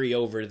carry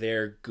over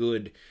their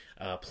good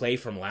play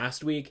from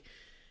last week.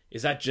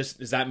 Does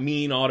that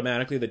mean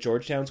automatically that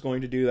Georgetown's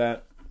going to do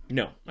that?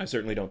 No, I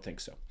certainly don't think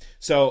so.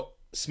 So,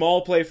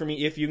 small play for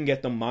me if you can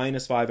get the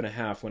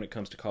 -5.5 when it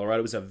comes to Colorado.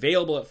 It was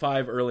available at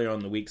 5 earlier on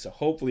in the week, so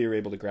hopefully you're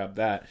able to grab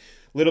that.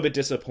 A little bit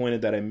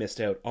disappointed that I missed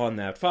out on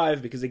that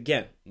 5 because,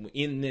 again,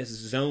 in this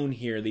zone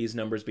here, these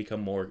numbers become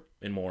more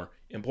and more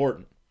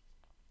important.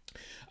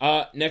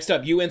 Next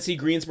up, UNC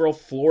Greensboro,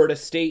 Florida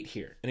State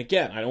here. And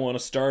again, I don't want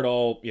to start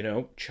all,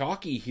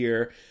 chalky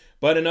here,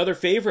 but another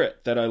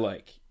favorite that I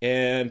like.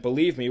 And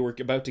believe me, we're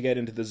about to get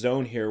into the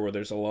zone here where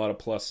there's a lot of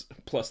plus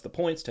the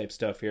points type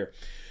stuff here.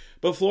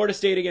 But Florida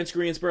State against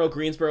Greensboro.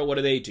 Greensboro, what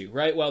do?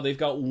 Right? Well, they've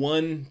got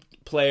one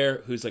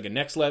player who's like a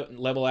next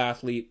level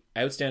athlete,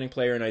 outstanding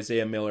player in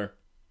Isaiah Miller.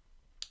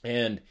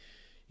 And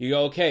you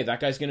go, okay, that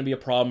guy's going to be a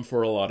problem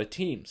for a lot of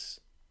teams.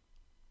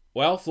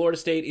 Well, Florida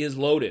State is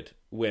loaded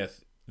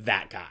with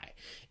that guy.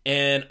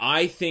 And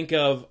I think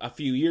of a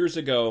few years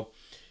ago,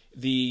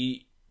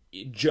 the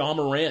Ja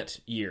Morant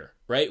year,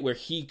 right? Where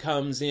he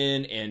comes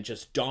in and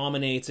just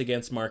dominates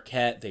against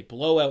Marquette. They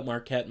blow out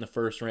Marquette in the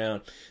first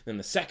round. Then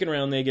the second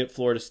round, they get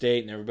Florida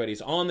State, and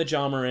everybody's on the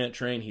Ja Morant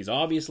train. He's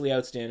obviously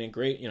outstanding,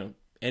 great,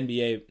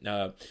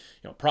 NBA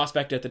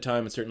prospect at the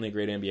time, and certainly a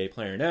great NBA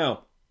player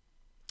now.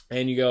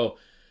 And you go,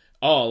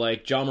 oh,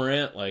 like Ja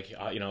Morant,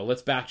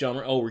 let's back Ja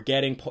Morant. Oh, we're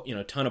getting,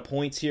 a ton of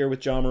points here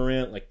with Ja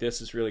Morant. Like, this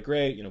is really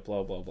great,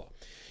 blah, blah, blah.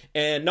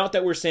 And not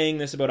that we're saying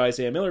this about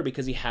Isaiah Miller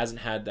because he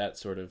hasn't had that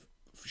sort of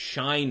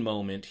shine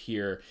moment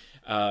here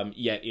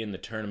yet in the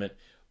tournament.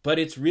 But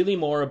it's really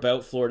more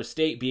about Florida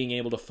State being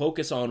able to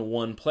focus on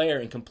one player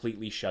and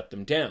completely shut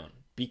them down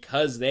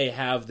because they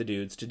have the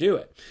dudes to do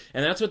it.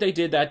 And that's what they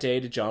did that day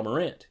to Ja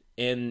Morant.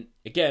 And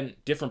again,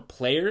 different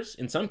players,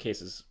 in some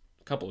cases,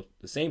 a couple of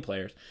the same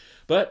players,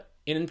 but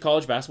in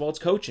college basketball, it's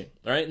coaching,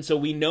 all right? And so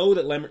we know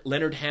that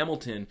Leonard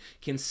Hamilton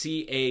can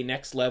see a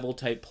next-level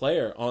type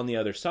player on the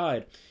other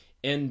side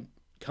and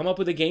come up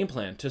with a game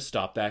plan to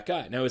stop that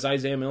guy. Now, is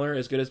Isaiah Miller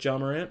as good as Ja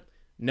Morant?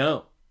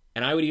 No.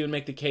 And I would even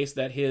make the case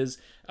that his,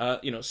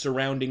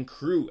 surrounding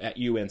crew at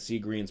UNC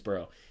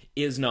Greensboro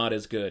is not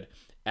as good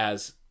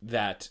as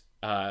that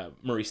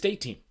Murray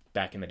State team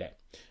back in the day.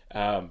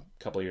 A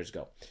couple of years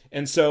ago.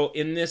 And so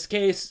in this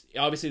case,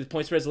 obviously the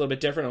point spread is a little bit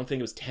different. I don't think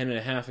it was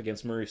 10.5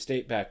 against Murray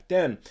State back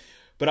then.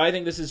 But I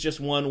think this is just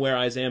one where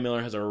Isaiah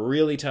Miller has a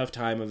really tough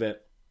time of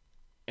it.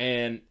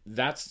 And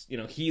that's,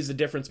 he's the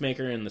difference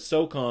maker in the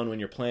SoCon when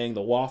you're playing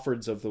the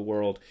Woffords of the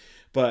world.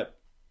 But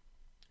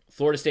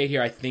Florida State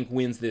here, I think,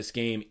 wins this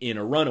game in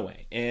a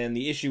runaway. And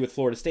the issue with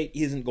Florida State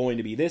isn't going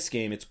to be this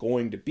game. It's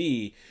going to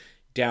be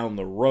down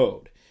the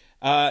road.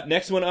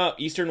 Next one up,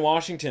 Eastern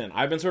Washington.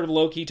 I've been sort of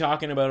low-key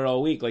talking about it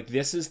all week. Like,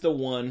 this is the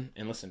one,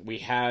 and listen, we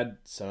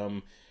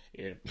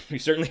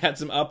certainly had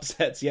some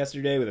upsets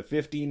yesterday with a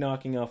 15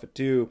 knocking off a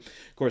 2.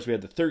 Of course, we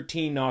had the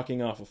 13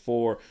 knocking off a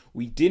 4.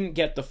 We didn't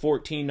get the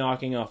 14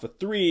 knocking off a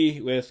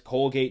 3 with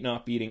Colgate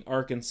not beating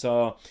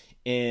Arkansas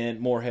and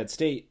Morehead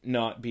State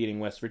not beating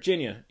West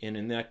Virginia. And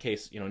in that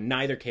case,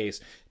 neither case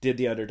did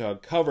the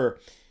underdog cover.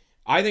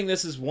 I think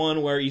this is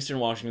one where Eastern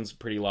Washington's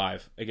pretty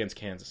live against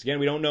Kansas. Again,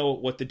 we don't know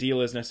what the deal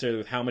is necessarily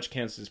with how much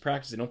Kansas is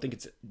practicing. I don't think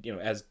it's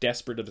as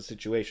desperate of a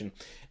situation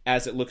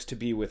as it looks to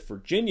be with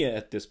Virginia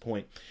at this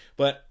point.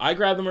 But I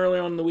grabbed them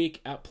earlier on in the week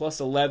at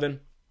plus 11.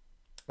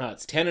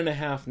 It's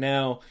 10.5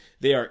 now.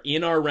 They are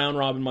in our round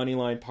robin money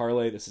line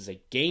parlay. This is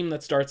a game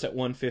that starts at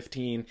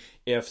 115.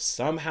 If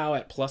somehow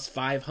at plus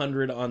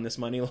 500 on this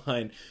money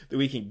line that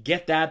we can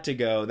get that to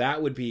go,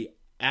 that would be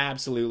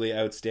absolutely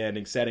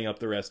outstanding, setting up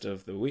the rest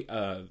of the week.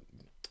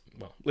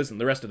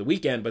 The rest of the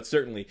weekend, but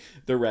certainly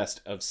the rest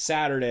of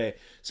Saturday.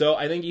 So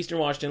I think Eastern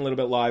Washington a little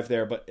bit live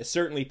there, but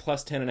certainly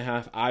plus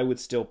 10.5. I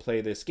would still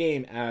play this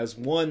game as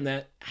one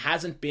that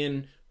hasn't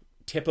been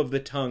tip of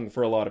the tongue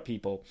for a lot of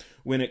people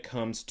when it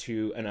comes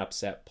to an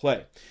upset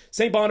play.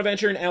 St.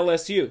 Bonaventure and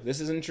LSU. This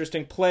is an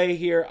interesting play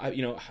here.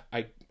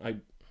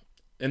 And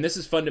this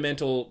is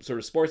fundamental sort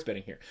of sports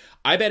betting here.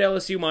 I bet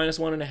LSU minus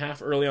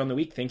 1.5 early on the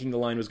week, thinking the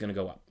line was going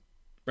to go up,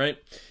 right?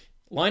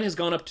 Line has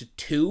gone up to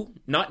 2,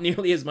 not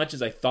nearly as much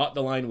as I thought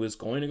the line was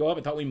going to go up.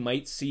 I thought we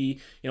might see,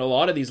 a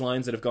lot of these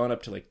lines that have gone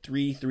up to like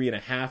 3,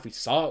 3.5. We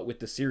saw it with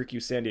the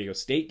Syracuse-San Diego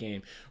State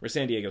game where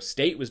San Diego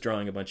State was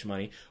drawing a bunch of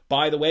money.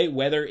 By the way,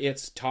 whether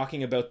it's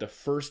talking about the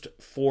first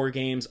 4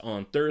 games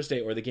on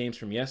Thursday or the games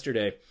from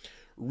yesterday,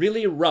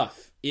 really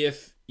rough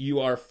if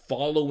you are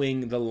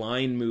following the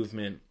line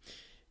movement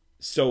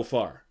so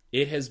far.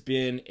 It has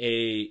been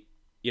a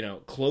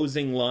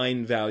closing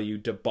line value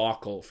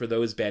debacle for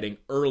those betting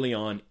early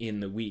on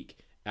in the week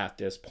at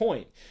this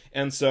point.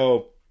 And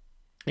so,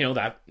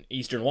 that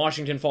Eastern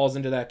Washington falls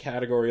into that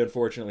category,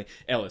 unfortunately.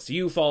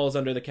 LSU falls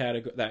under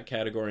that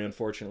category,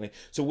 unfortunately.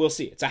 So we'll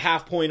see. It's a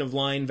half point of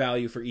line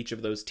value for each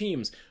of those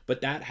teams, but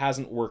that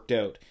hasn't worked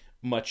out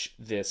much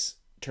this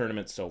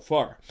tournament so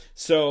far.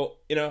 So,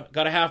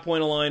 got a half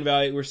point of line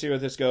value. We'll see where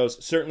this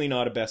goes. Certainly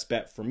not a best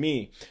bet for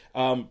me.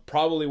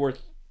 Probably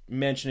worth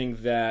mentioning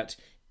that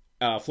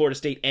Florida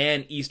State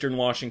and Eastern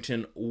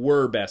Washington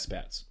were best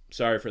bets.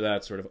 Sorry for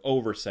that sort of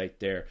oversight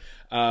there.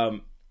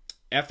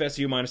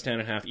 FSU minus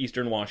 10.5,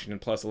 Eastern Washington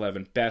plus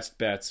 11, best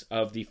bets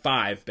of the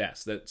 5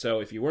 best.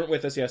 So if you weren't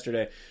with us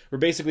yesterday, we're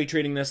basically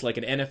treating this like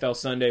an NFL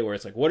Sunday where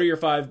it's like, what are your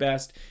 5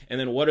 best? And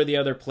then what are the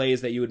other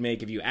plays that you would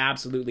make if you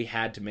absolutely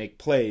had to make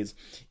plays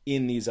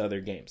in these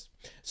other games?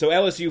 So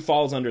LSU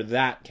falls under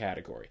that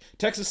category.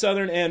 Texas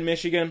Southern and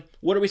Michigan,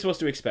 what are we supposed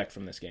to expect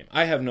from this game?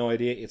 I have no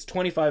idea. It's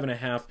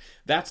 25.5.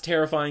 That's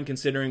terrifying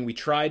considering we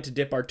tried to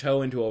dip our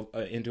toe into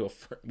a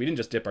we didn't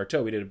just dip our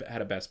toe, we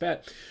had a best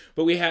bet.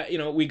 But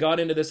we got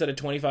into this at a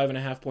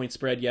 25.5 point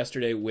spread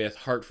yesterday with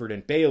Hartford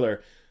and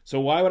Baylor. So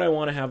why would I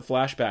want to have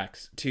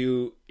flashbacks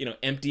to,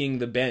 emptying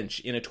the bench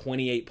in a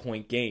 28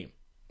 point game?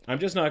 I'm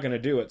just not going to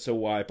do it, so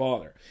why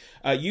bother?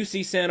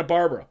 UC Santa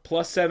Barbara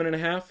plus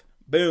 7.5.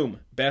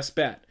 Boom, best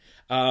bet.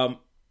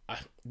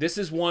 This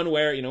is one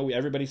where,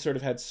 everybody sort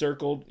of had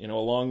circled,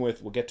 along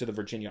with, we'll get to the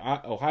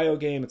Virginia-Ohio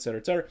game, et cetera,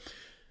 et cetera.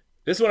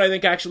 This one I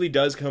think actually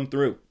does come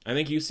through. I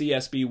think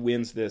UCSB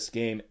wins this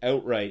game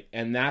outright,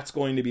 and that's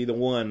going to be the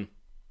one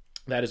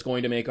that is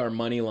going to make our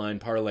money line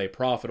parlay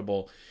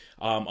profitable.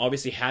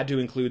 Obviously had to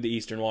include the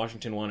Eastern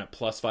Washington one at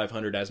plus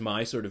 500 as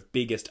my sort of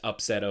biggest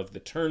upset of the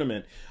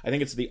tournament. I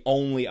think it's the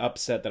only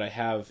upset that I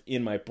have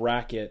in my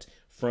bracket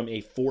from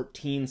a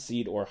 14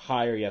 seed or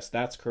higher. Yes,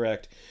 that's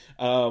correct.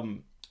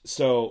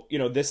 So,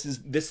 this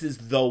is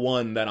the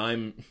one that I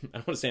don't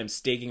want to say I'm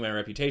staking my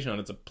reputation on.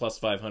 It's a plus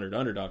 500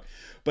 underdog.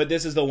 But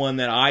this is the one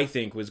that I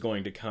think was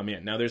going to come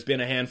in. Now, there's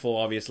been a handful,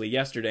 obviously,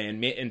 yesterday.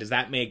 And does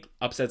that make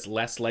upsets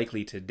less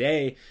likely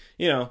today?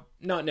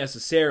 Not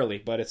necessarily.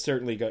 But it's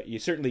you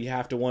certainly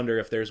have to wonder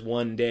if there's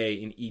one day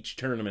in each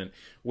tournament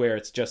where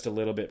it's just a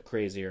little bit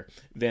crazier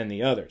than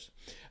the others.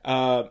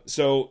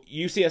 So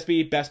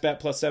UCSB, best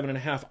bet, plus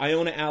 7.5.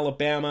 Iona,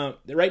 Alabama.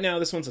 Right now,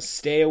 this one's a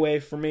stay away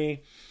for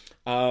me.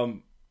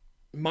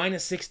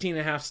 Minus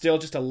 16.5, still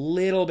just a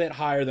little bit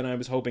higher than I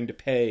was hoping to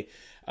pay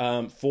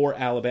for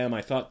Alabama.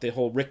 I thought the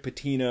whole Rick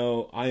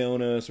Pitino,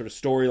 Iona sort of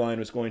storyline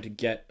was going to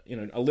get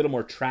a little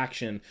more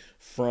traction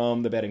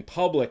from the betting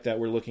public that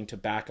we're looking to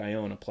back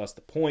Iona plus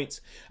the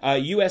points.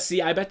 USC,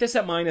 I bet this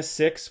at minus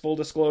 6, full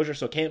disclosure,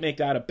 so can't make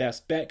that a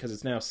best bet because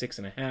it's now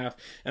 6.5.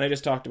 And I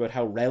just talked about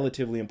how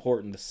relatively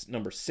important this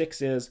number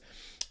 6 is.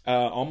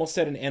 Almost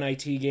said an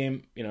NIT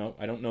game.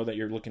 I don't know that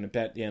you're looking to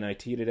bet the NIT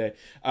today.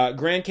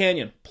 Grand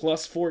Canyon,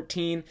 plus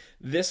 14.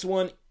 This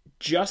one,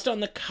 just on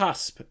the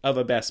cusp of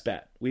a best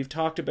bet. We've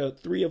talked about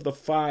 3 of the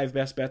 5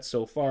 best bets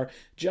so far.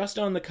 Just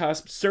on the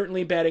cusp.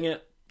 Certainly betting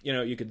it.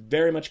 you could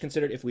very much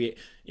consider it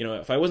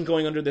if I wasn't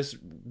going under this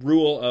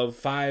rule of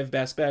 5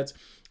 best bets.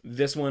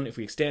 This one, if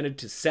we extended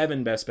to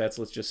 7 best bets,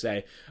 let's just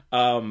say,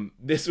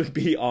 this would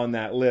be on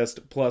that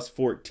list, plus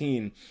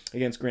 14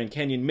 against Grand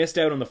Canyon. Missed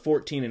out on the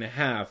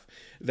 14.5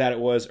 that it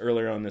was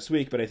earlier on this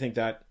week, but I think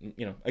that,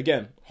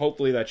 again,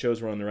 hopefully that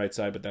shows we're on the right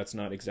side, but that's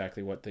not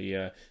exactly what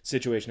the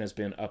situation has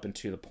been up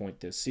until the point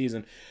this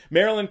season.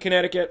 Maryland,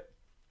 Connecticut,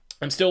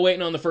 I'm still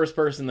waiting on the first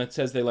person that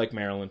says they like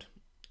Maryland.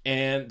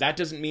 And that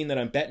doesn't mean that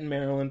I'm betting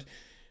Maryland,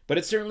 but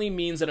it certainly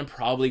means that I'm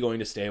probably going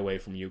to stay away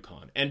from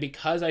UConn. And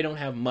because I don't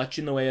have much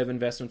in the way of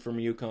investment from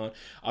UConn,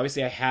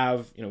 obviously I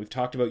have, we've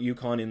talked about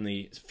UConn in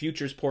the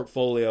futures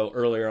portfolio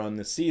earlier on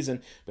this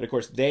season, but of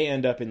course they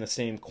end up in the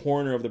same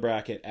corner of the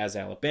bracket as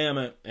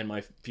Alabama, and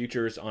my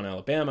futures on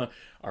Alabama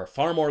are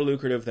far more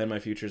lucrative than my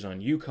futures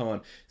on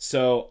UConn.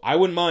 So I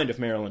wouldn't mind if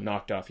Maryland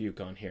knocked off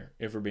UConn here,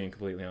 if we're being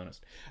completely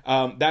honest.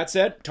 That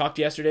said, talked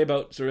yesterday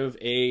about sort of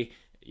a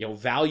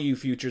value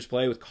futures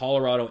play with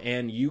Colorado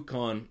and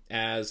UConn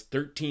as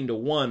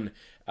 13-1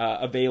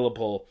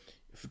 available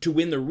to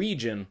win the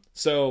region.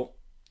 So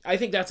I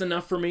think that's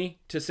enough for me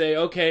to say,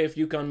 okay, if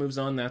UConn moves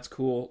on, that's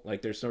cool.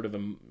 Like there's sort of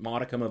a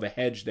modicum of a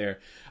hedge there.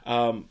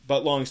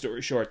 But long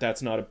story short,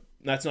 that's not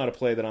a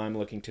play that I'm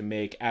looking to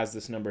make, as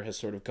this number has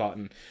sort of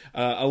gotten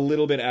a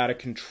little bit out of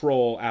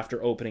control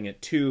after opening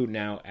at 2,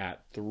 now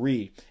at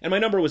 3. And my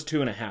number was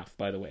 2.5,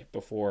 by the way,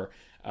 before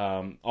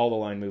all the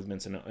line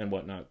movements and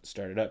whatnot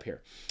started up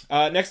here.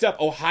 Next up,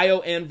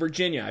 Ohio and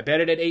Virginia. I bet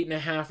it at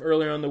 8.5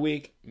 earlier on the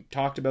week.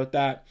 Talked about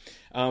that,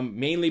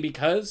 mainly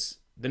because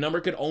the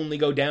number could only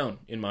go down,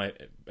 in my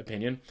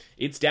opinion.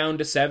 It's down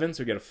to 7,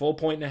 so we get a full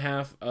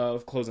 1.5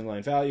 of closing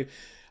line value.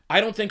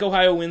 I don't think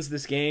Ohio wins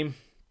this game.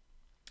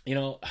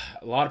 A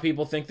lot of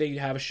people think they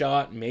have a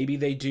shot. Maybe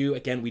they do.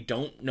 Again, we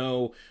don't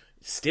know.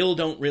 Still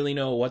don't really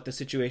know what the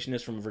situation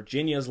is from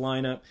Virginia's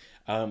lineup.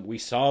 We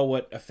saw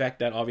what effect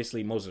that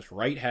obviously Moses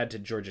Wright had to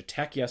Georgia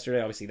Tech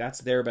yesterday. Obviously,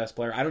 that's their best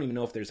player. I don't even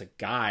know if there's a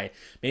guy.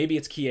 Maybe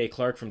it's Kie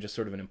Clark from just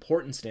sort of an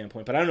important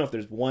standpoint, but I don't know if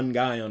there's one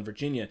guy on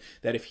Virginia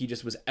that if he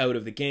just was out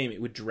of the game,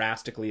 it would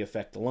drastically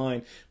affect the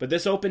line. But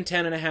this opened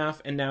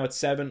 10.5, and now it's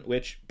 7,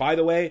 which, by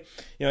the way,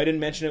 I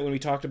didn't mention it when we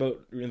talked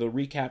about the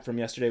recap from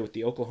yesterday with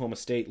the Oklahoma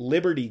State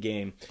Liberty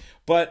game,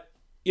 but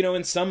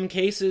in some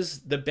cases,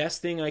 the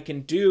best thing I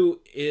can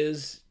do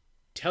is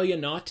tell you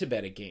not to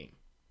bet a game.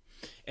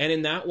 And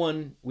in that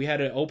one, we had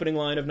an opening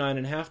line of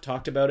 9.5,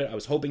 talked about it. I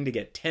was hoping to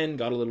get 10,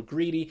 got a little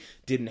greedy,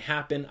 didn't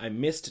happen. I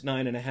missed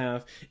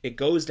 9.5. It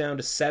goes down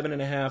to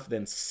 7.5,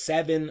 then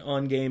 7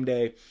 on game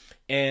day.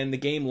 And the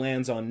game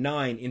lands on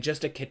 9 in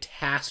just a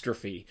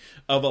catastrophe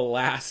of a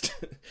last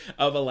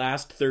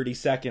 30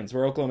 seconds,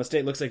 where Oklahoma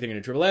State looks like they're going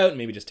to dribble out and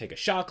maybe just take a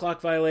shot clock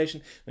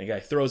violation. And the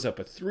guy throws up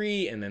a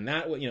 3, and then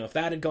that, if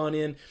that had gone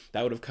in,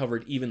 that would have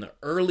covered even the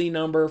early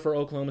number for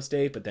Oklahoma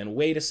State. But then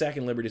wait a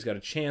second, Liberty's got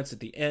a chance at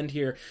the end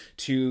here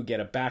to get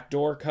a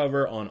backdoor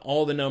cover on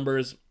all the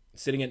numbers.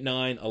 Sitting at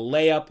 9, a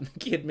layup, the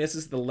kid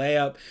misses the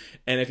layup,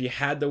 and if you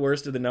had the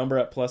worst of the number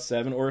at plus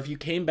 7, or if you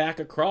came back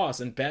across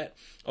and bet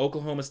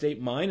Oklahoma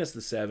State minus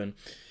the 7,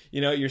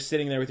 you're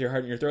sitting there with your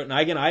heart in your throat. And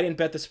again, I didn't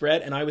bet the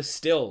spread, and I was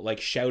still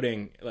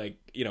shouting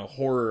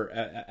horror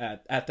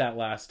at that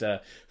last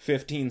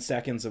 15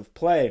 seconds of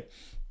play.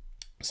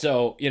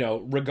 So,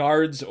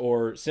 regards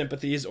or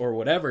sympathies or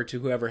whatever to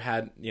whoever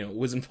had,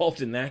 was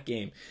involved in that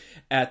game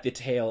at the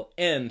tail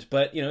end.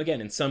 But,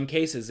 again, in some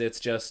cases, it's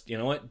just,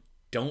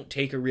 don't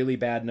take a really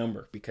bad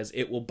number, because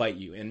it will bite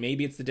you. And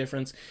maybe it's the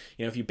difference,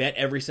 if you bet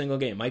every single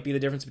game, it might be the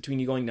difference between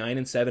you going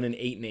 9-7 and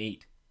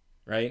 8-8,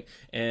 right?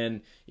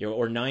 And,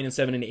 or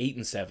 9-7 and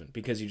 8-7,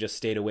 because you just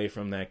stayed away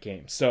from that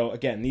game. So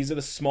again, these are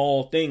the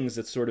small things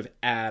that sort of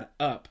add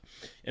up.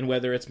 And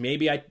whether it's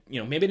maybe I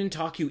didn't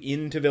talk you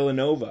into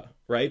Villanova,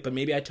 right? But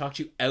maybe I talked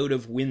you out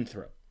of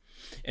Winthrop.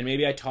 And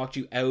maybe I talked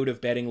you out of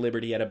betting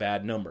Liberty at a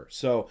bad number.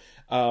 So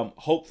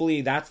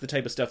hopefully that's the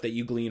type of stuff that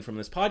you glean from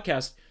this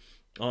podcast,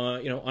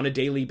 on a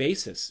daily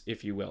basis,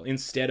 if you will,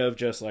 instead of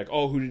just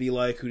who did he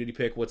like? Who did he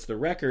pick? What's the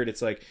record?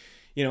 It's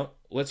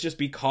let's just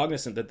be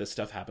cognizant that this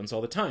stuff happens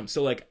all the time.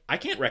 So I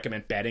can't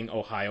recommend betting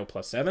Ohio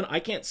plus 7. I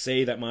can't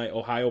say that my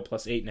Ohio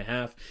plus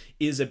 8.5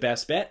 is a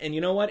best bet. And you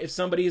know what? If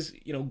somebody's,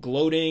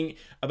 gloating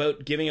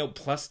about giving out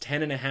plus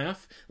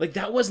 10.5,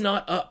 that was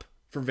not up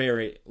for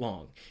very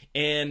long.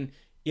 And,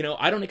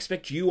 I don't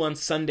expect you on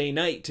Sunday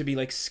night to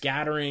be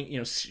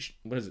scattering,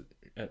 what is it?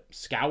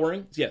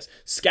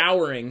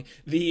 Scouring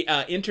the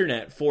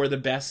internet for the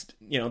best,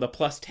 the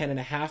plus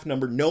 10.5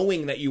 number,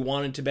 knowing that you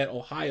wanted to bet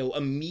Ohio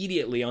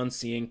immediately on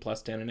seeing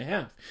plus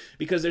 10.5,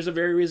 because there's a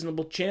very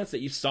reasonable chance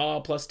that you saw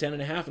plus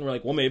 10.5 and we're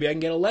like, well, maybe I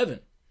can get 11,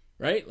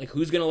 right?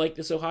 Who's going to like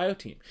this Ohio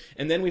team?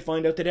 And then we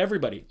find out that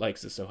everybody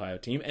likes this Ohio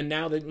team, and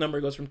now the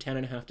number goes from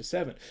 10.5 to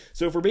 7.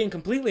 So if we're being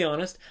completely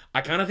honest,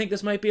 I kind of think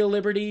this might be a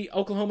Liberty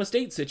Oklahoma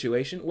State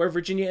situation where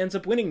Virginia ends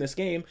up winning this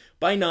game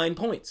by 9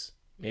 points.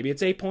 Maybe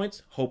it's 8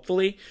 points,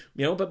 hopefully,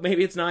 but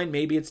maybe it's 9,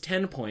 maybe it's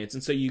 10 points.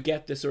 And so you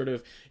get this sort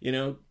of,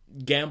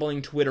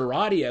 gambling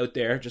Twitterati out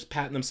there just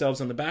patting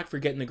themselves on the back for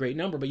getting a great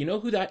number. But you know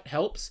who that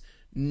helps?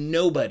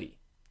 Nobody,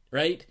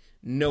 right?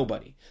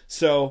 Nobody.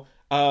 So,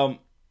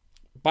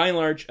 by and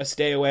large, a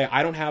stay away.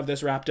 I don't have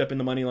this wrapped up in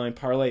the money line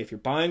parlay. If you're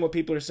buying what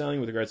people are selling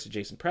with regards to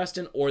Jason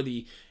Preston or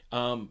the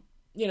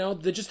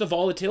just the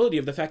volatility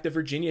of the fact that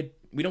Virginia,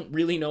 we don't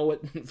really know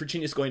what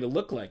Virginia's going to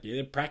look like.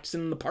 They're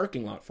practicing in the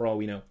parking lot for all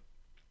we know.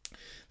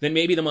 Then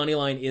maybe the money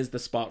line is the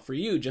spot for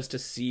you just to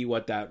see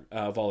what that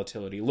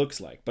volatility looks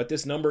like. But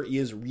this number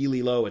is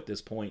really low at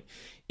this point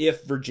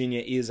if Virginia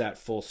is at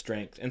full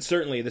strength. And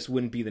certainly this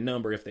wouldn't be the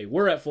number if they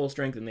were at full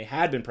strength and they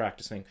had been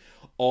practicing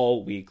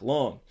all week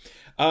long.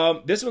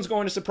 This one's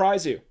going to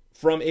surprise you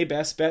from a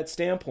best bet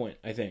standpoint,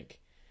 I think.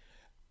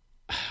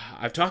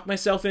 I've talked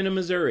myself into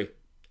Missouri.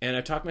 And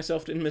I talked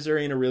myself in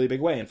Missouri in a really big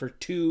way, and for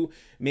two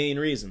main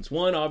reasons.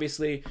 One,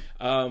 obviously,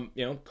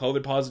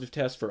 COVID positive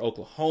test for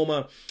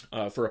Oklahoma,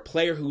 for a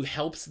player who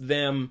helps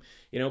them,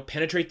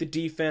 penetrate the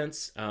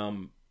defense,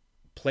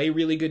 play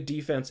really good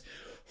defense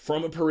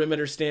from a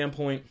perimeter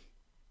standpoint.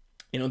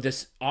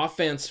 This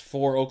offense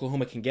for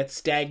Oklahoma can get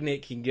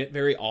stagnant, can get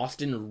very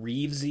Austin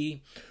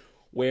Reevesy,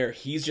 where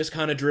he's just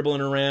kind of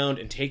dribbling around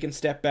and taking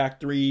step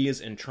back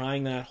threes and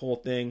trying that whole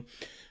thing.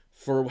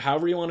 For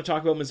however you want to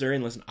talk about Missouri,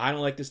 and listen, I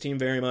don't like this team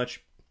very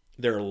much.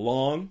 They're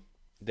long,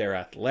 they're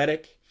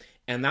athletic,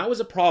 and that was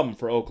a problem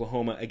for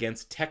Oklahoma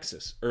against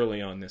Texas early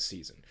on this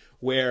season,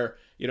 where,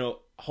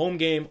 home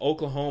game,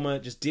 Oklahoma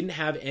just didn't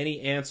have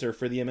any answer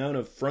for the amount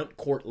of front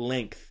court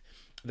length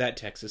that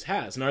Texas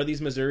has. And are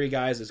these Missouri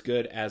guys as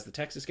good as the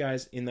Texas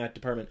guys in that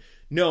department?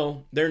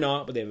 No, they're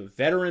not, but they have a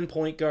veteran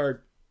point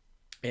guard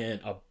and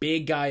a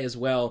big guy as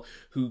well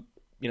who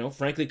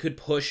frankly could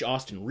push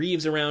Austin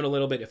Reeves around a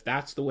little bit if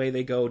that's the way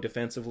they go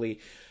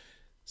defensively.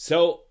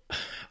 So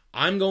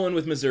I'm going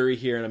with Missouri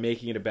here, and I'm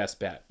making it a best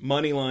bet.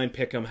 Money line,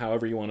 pick 'em,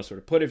 however you want to sort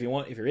of put it. If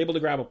you're able to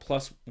grab a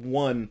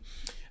 +1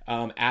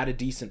 at a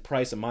decent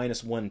price, a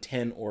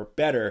 -110 or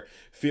better,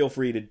 feel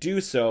free to do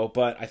so.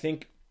 But I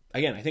think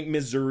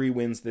Missouri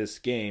wins this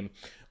game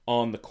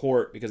on the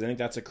court because I think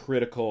that's a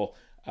critical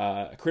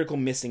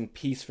missing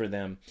piece for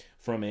them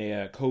from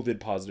a COVID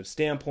positive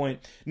standpoint.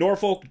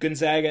 Norfolk,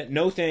 Gonzaga,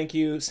 no thank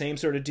you. Same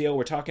sort of deal.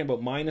 We're talking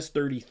about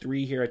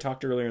 -33 here. I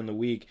talked earlier in the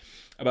week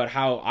about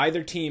how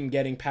either team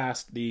getting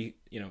past the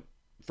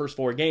first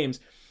 4 games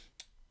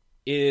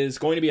is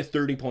going to be a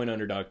 30-point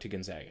underdog to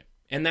Gonzaga.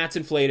 And that's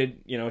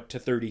inflated, to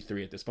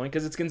 33 at this point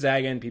because it's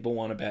Gonzaga and people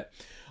want to bet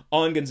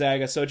on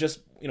Gonzaga. So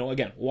just,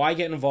 again, why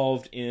get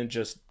involved in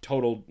just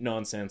total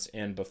nonsense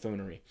and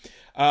buffoonery?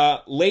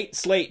 Late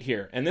slate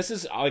here. And this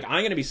is, I'm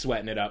going to be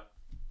sweating it up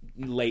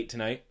late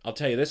tonight. I'll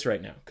tell you this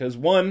right now. Because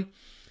one,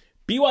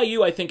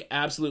 BYU, I think,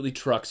 absolutely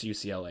trucks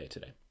UCLA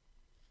today.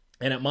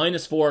 And at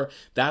 -4,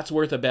 that's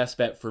worth a best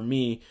bet for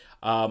me.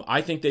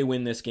 I think they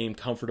win this game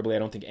comfortably. I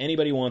don't think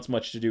anybody wants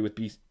much to do with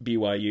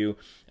BYU.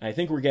 I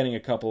think we're getting a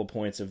couple of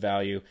points of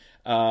value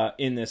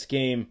in this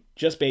game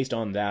just based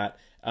on that.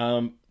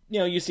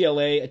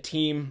 UCLA, a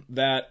team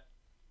that,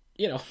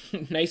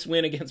 nice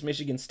win against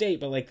Michigan State,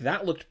 but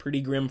that looked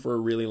pretty grim for a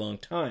really long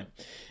time.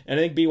 And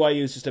I think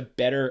BYU is just a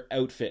better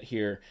outfit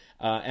here.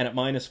 And at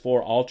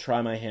 -4, I'll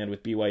try my hand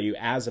with BYU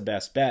as a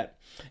best bet.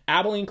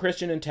 Abilene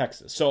Christian and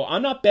Texas. So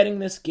I'm not betting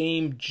this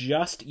game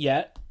just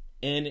yet,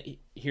 and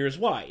here's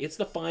why. It's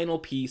the final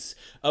piece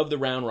of the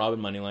round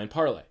robin moneyline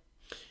parlay.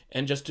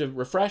 And just to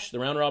refresh, the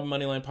round robin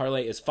moneyline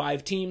parlay is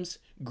 5 teams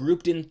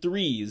grouped in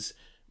 3s,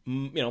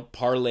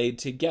 parlayed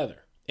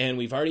together. And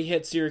we've already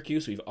hit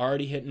Syracuse, we've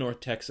already hit North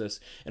Texas,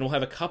 and we'll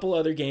have a couple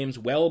other games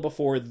well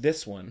before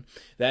this one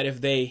that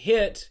if they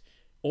hit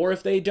or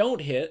if they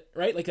don't hit,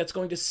 right, that's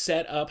going to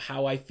set up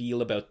how I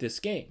feel about this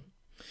game.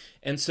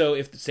 And so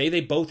if, say, they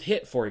both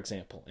hit, for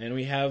example, and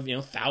we have,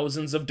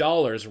 thousands of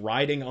dollars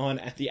riding on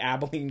at the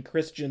Abilene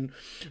Christian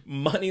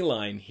money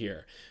line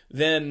here,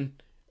 then,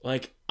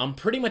 I'm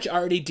pretty much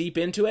already deep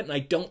into it, and I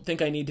don't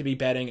think I need to be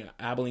betting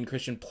Abilene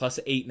Christian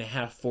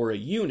 +8.5 for a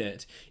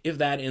unit if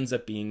that ends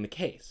up being the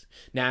case.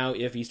 Now,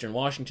 if Eastern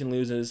Washington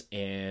loses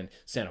and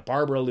Santa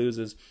Barbara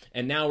loses,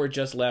 and now we're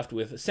just left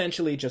with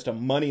essentially just a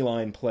money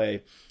line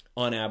play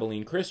on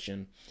Abilene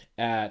Christian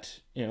at,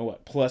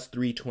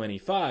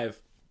 +325,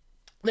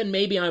 then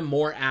maybe I'm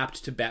more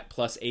apt to bet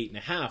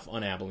 +8.5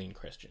 on Abilene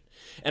Christian.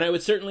 And I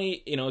would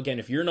certainly, again,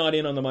 if you're not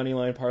in on the money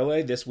line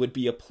parlay, this would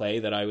be a play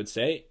that I would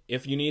say,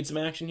 if you need some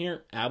action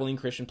here, Abilene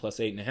Christian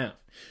 +8.5.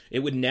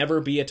 It would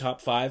never be a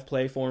top 5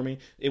 play for me.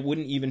 It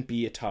wouldn't even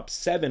be a top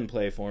 7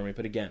 play for me.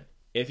 But again,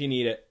 if you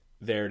need it,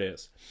 there it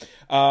is.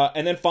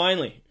 And then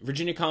finally,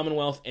 Virginia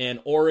Commonwealth and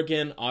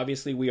Oregon.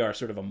 Obviously, we are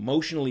sort of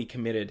emotionally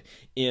committed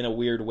in a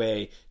weird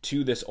way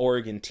to this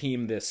Oregon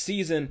team this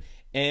season.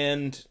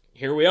 And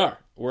here we are.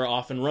 We're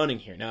off and running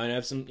here. Now, I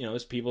have some,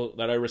 there's people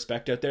that I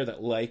respect out there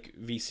that like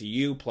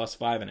VCU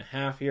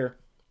 +5.5 here.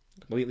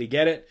 Completely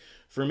get it.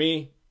 For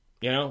me,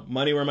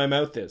 money where my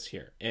mouth is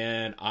here.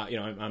 And,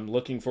 I'm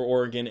looking for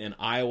Oregon and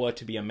Iowa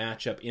to be a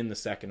matchup in the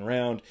second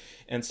round.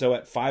 And so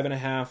at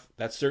 5.5,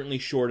 that's certainly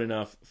short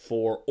enough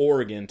for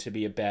Oregon to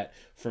be a bet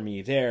for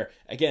me there.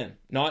 Again,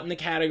 not in the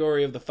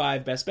category of the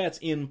 5 best bets,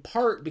 in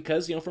part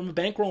because, from a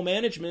bankroll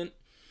management,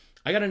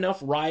 I got enough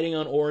riding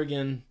on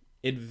Oregon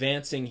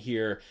advancing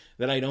here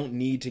that I don't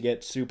need to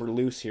get super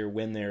loose here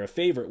when they're a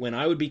favorite, when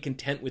I would be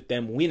content with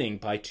them winning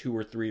by 2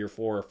 or 3 or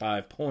 4 or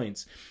 5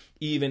 points,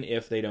 even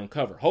if they don't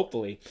cover.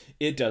 Hopefully,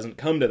 it doesn't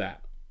come to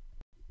that.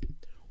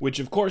 Which,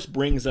 of course,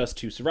 brings us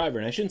to Survivor.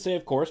 And I shouldn't say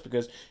of course,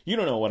 because you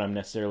don't know what I'm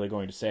necessarily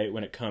going to say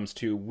when it comes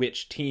to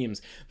which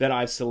teams that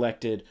I've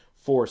selected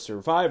for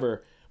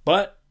Survivor.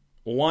 But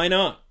why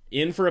not?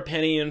 In for a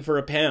penny, in for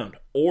a pound.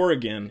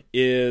 Oregon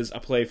is a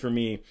play for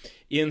me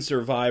in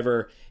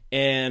Survivor.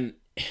 And,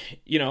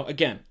 you know,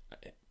 again,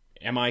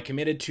 am I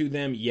committed to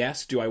them?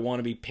 Yes. Do I want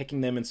to be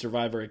picking them in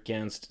Survivor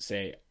against,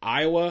 say,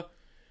 Iowa?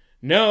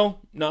 No,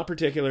 not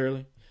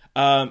particularly.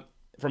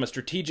 From a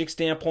strategic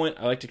standpoint,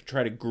 I like to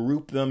try to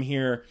group them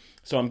here.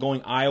 So I'm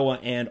going Iowa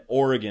and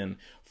Oregon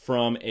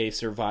from a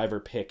Survivor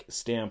pick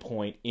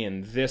standpoint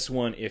in this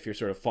one. If you're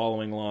sort of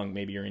following along,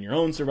 maybe you're in your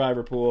own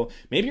Survivor pool,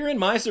 maybe you're in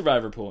my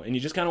Survivor pool, and you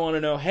just kind of want to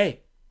know,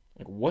 hey,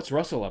 like, what's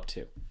Russell up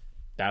to?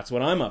 That's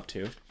what I'm up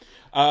to.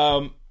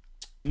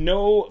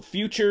 No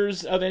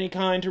futures of any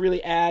kind to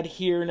really add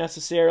here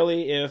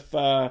necessarily. If,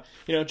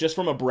 just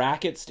from a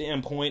bracket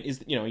standpoint,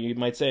 you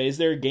might say, is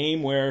there a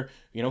game where,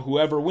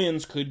 whoever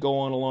wins could go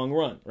on a long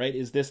run, right?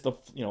 Is this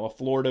a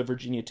Florida,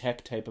 Virginia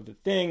Tech type of a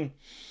thing?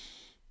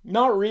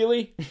 Not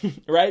really,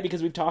 right?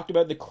 Because we've talked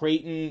about the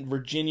Creighton,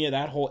 Virginia,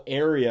 that whole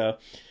area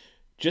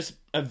just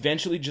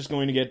eventually just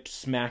going to get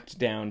smacked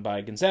down by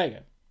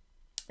Gonzaga.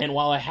 And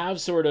while I have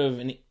sort of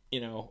an,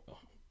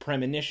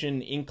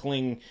 premonition,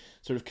 inkling,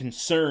 sort of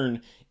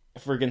concern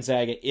for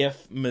Gonzaga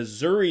if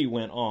Missouri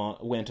went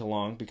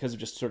along because of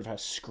just sort of how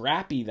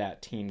scrappy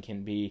that team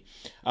can be.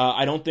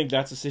 I don't think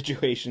that's a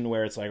situation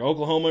where it's like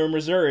Oklahoma or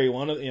Missouri,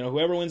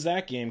 whoever wins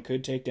that game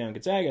could take down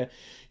Gonzaga.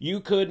 You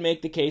could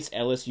make the case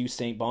LSU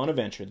St.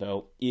 Bonaventure,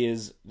 though,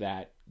 is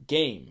that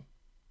game.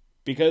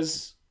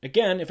 Because,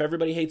 again, if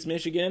everybody hates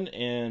Michigan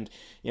and,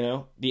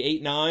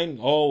 the 8-9,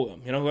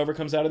 whoever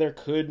comes out of there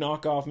could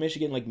knock off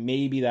Michigan, like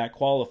maybe that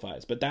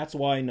qualifies. But that's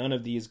why none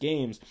of these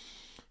games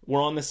were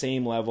on the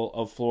same level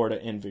of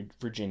Florida and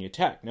Virginia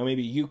Tech. Now,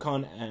 maybe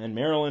UConn and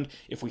Maryland,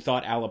 if we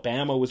thought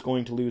Alabama was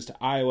going to lose to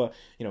Iowa,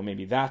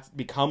 maybe that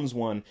becomes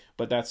one,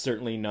 but that's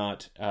certainly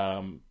not,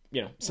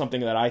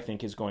 something that I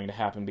think is going to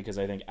happen because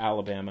I think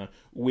Alabama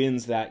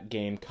wins that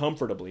game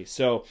comfortably.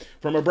 So,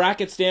 from a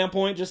bracket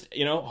standpoint, just,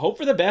 hope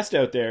for the best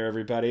out there,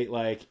 everybody.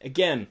 Like,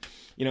 again,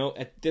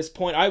 at this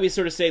point, I always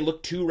sort of say,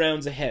 look 2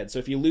 rounds ahead. So,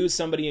 if you lose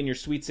somebody in your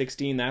Sweet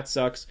 16, that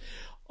sucks.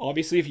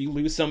 Obviously, if you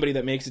lose somebody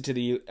that makes it to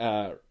the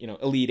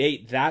Elite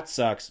 8, that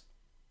sucks.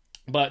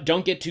 But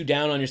don't get too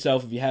down on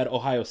yourself if you had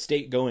Ohio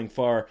State going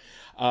far,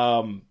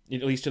 at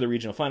least to the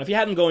regional final. If you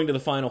had them going to the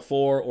Final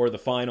Four or the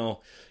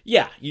final,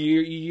 yeah,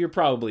 you're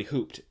probably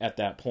hooped at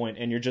that point,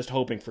 and you're just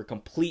hoping for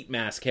complete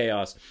mass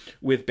chaos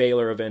with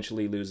Baylor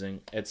eventually losing,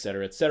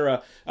 etc.,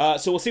 etc.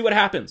 So we'll see what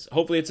happens.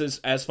 Hopefully it's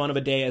as fun of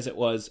a day as it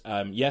was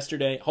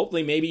yesterday.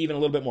 Hopefully maybe even a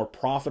little bit more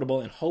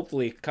profitable, and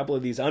hopefully a couple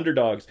of these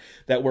underdogs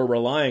that we're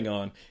relying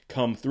on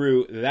come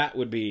through. That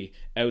would be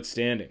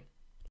outstanding.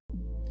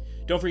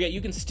 Don't forget,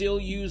 you can still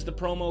use the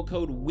promo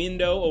code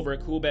WINDOW over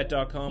at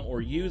COOLBET.com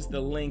or use the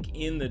link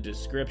in the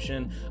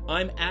description.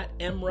 I'm at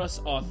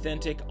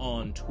MRussAuthentic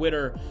on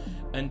Twitter.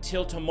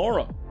 Until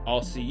tomorrow,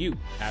 I'll see you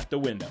at the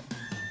window.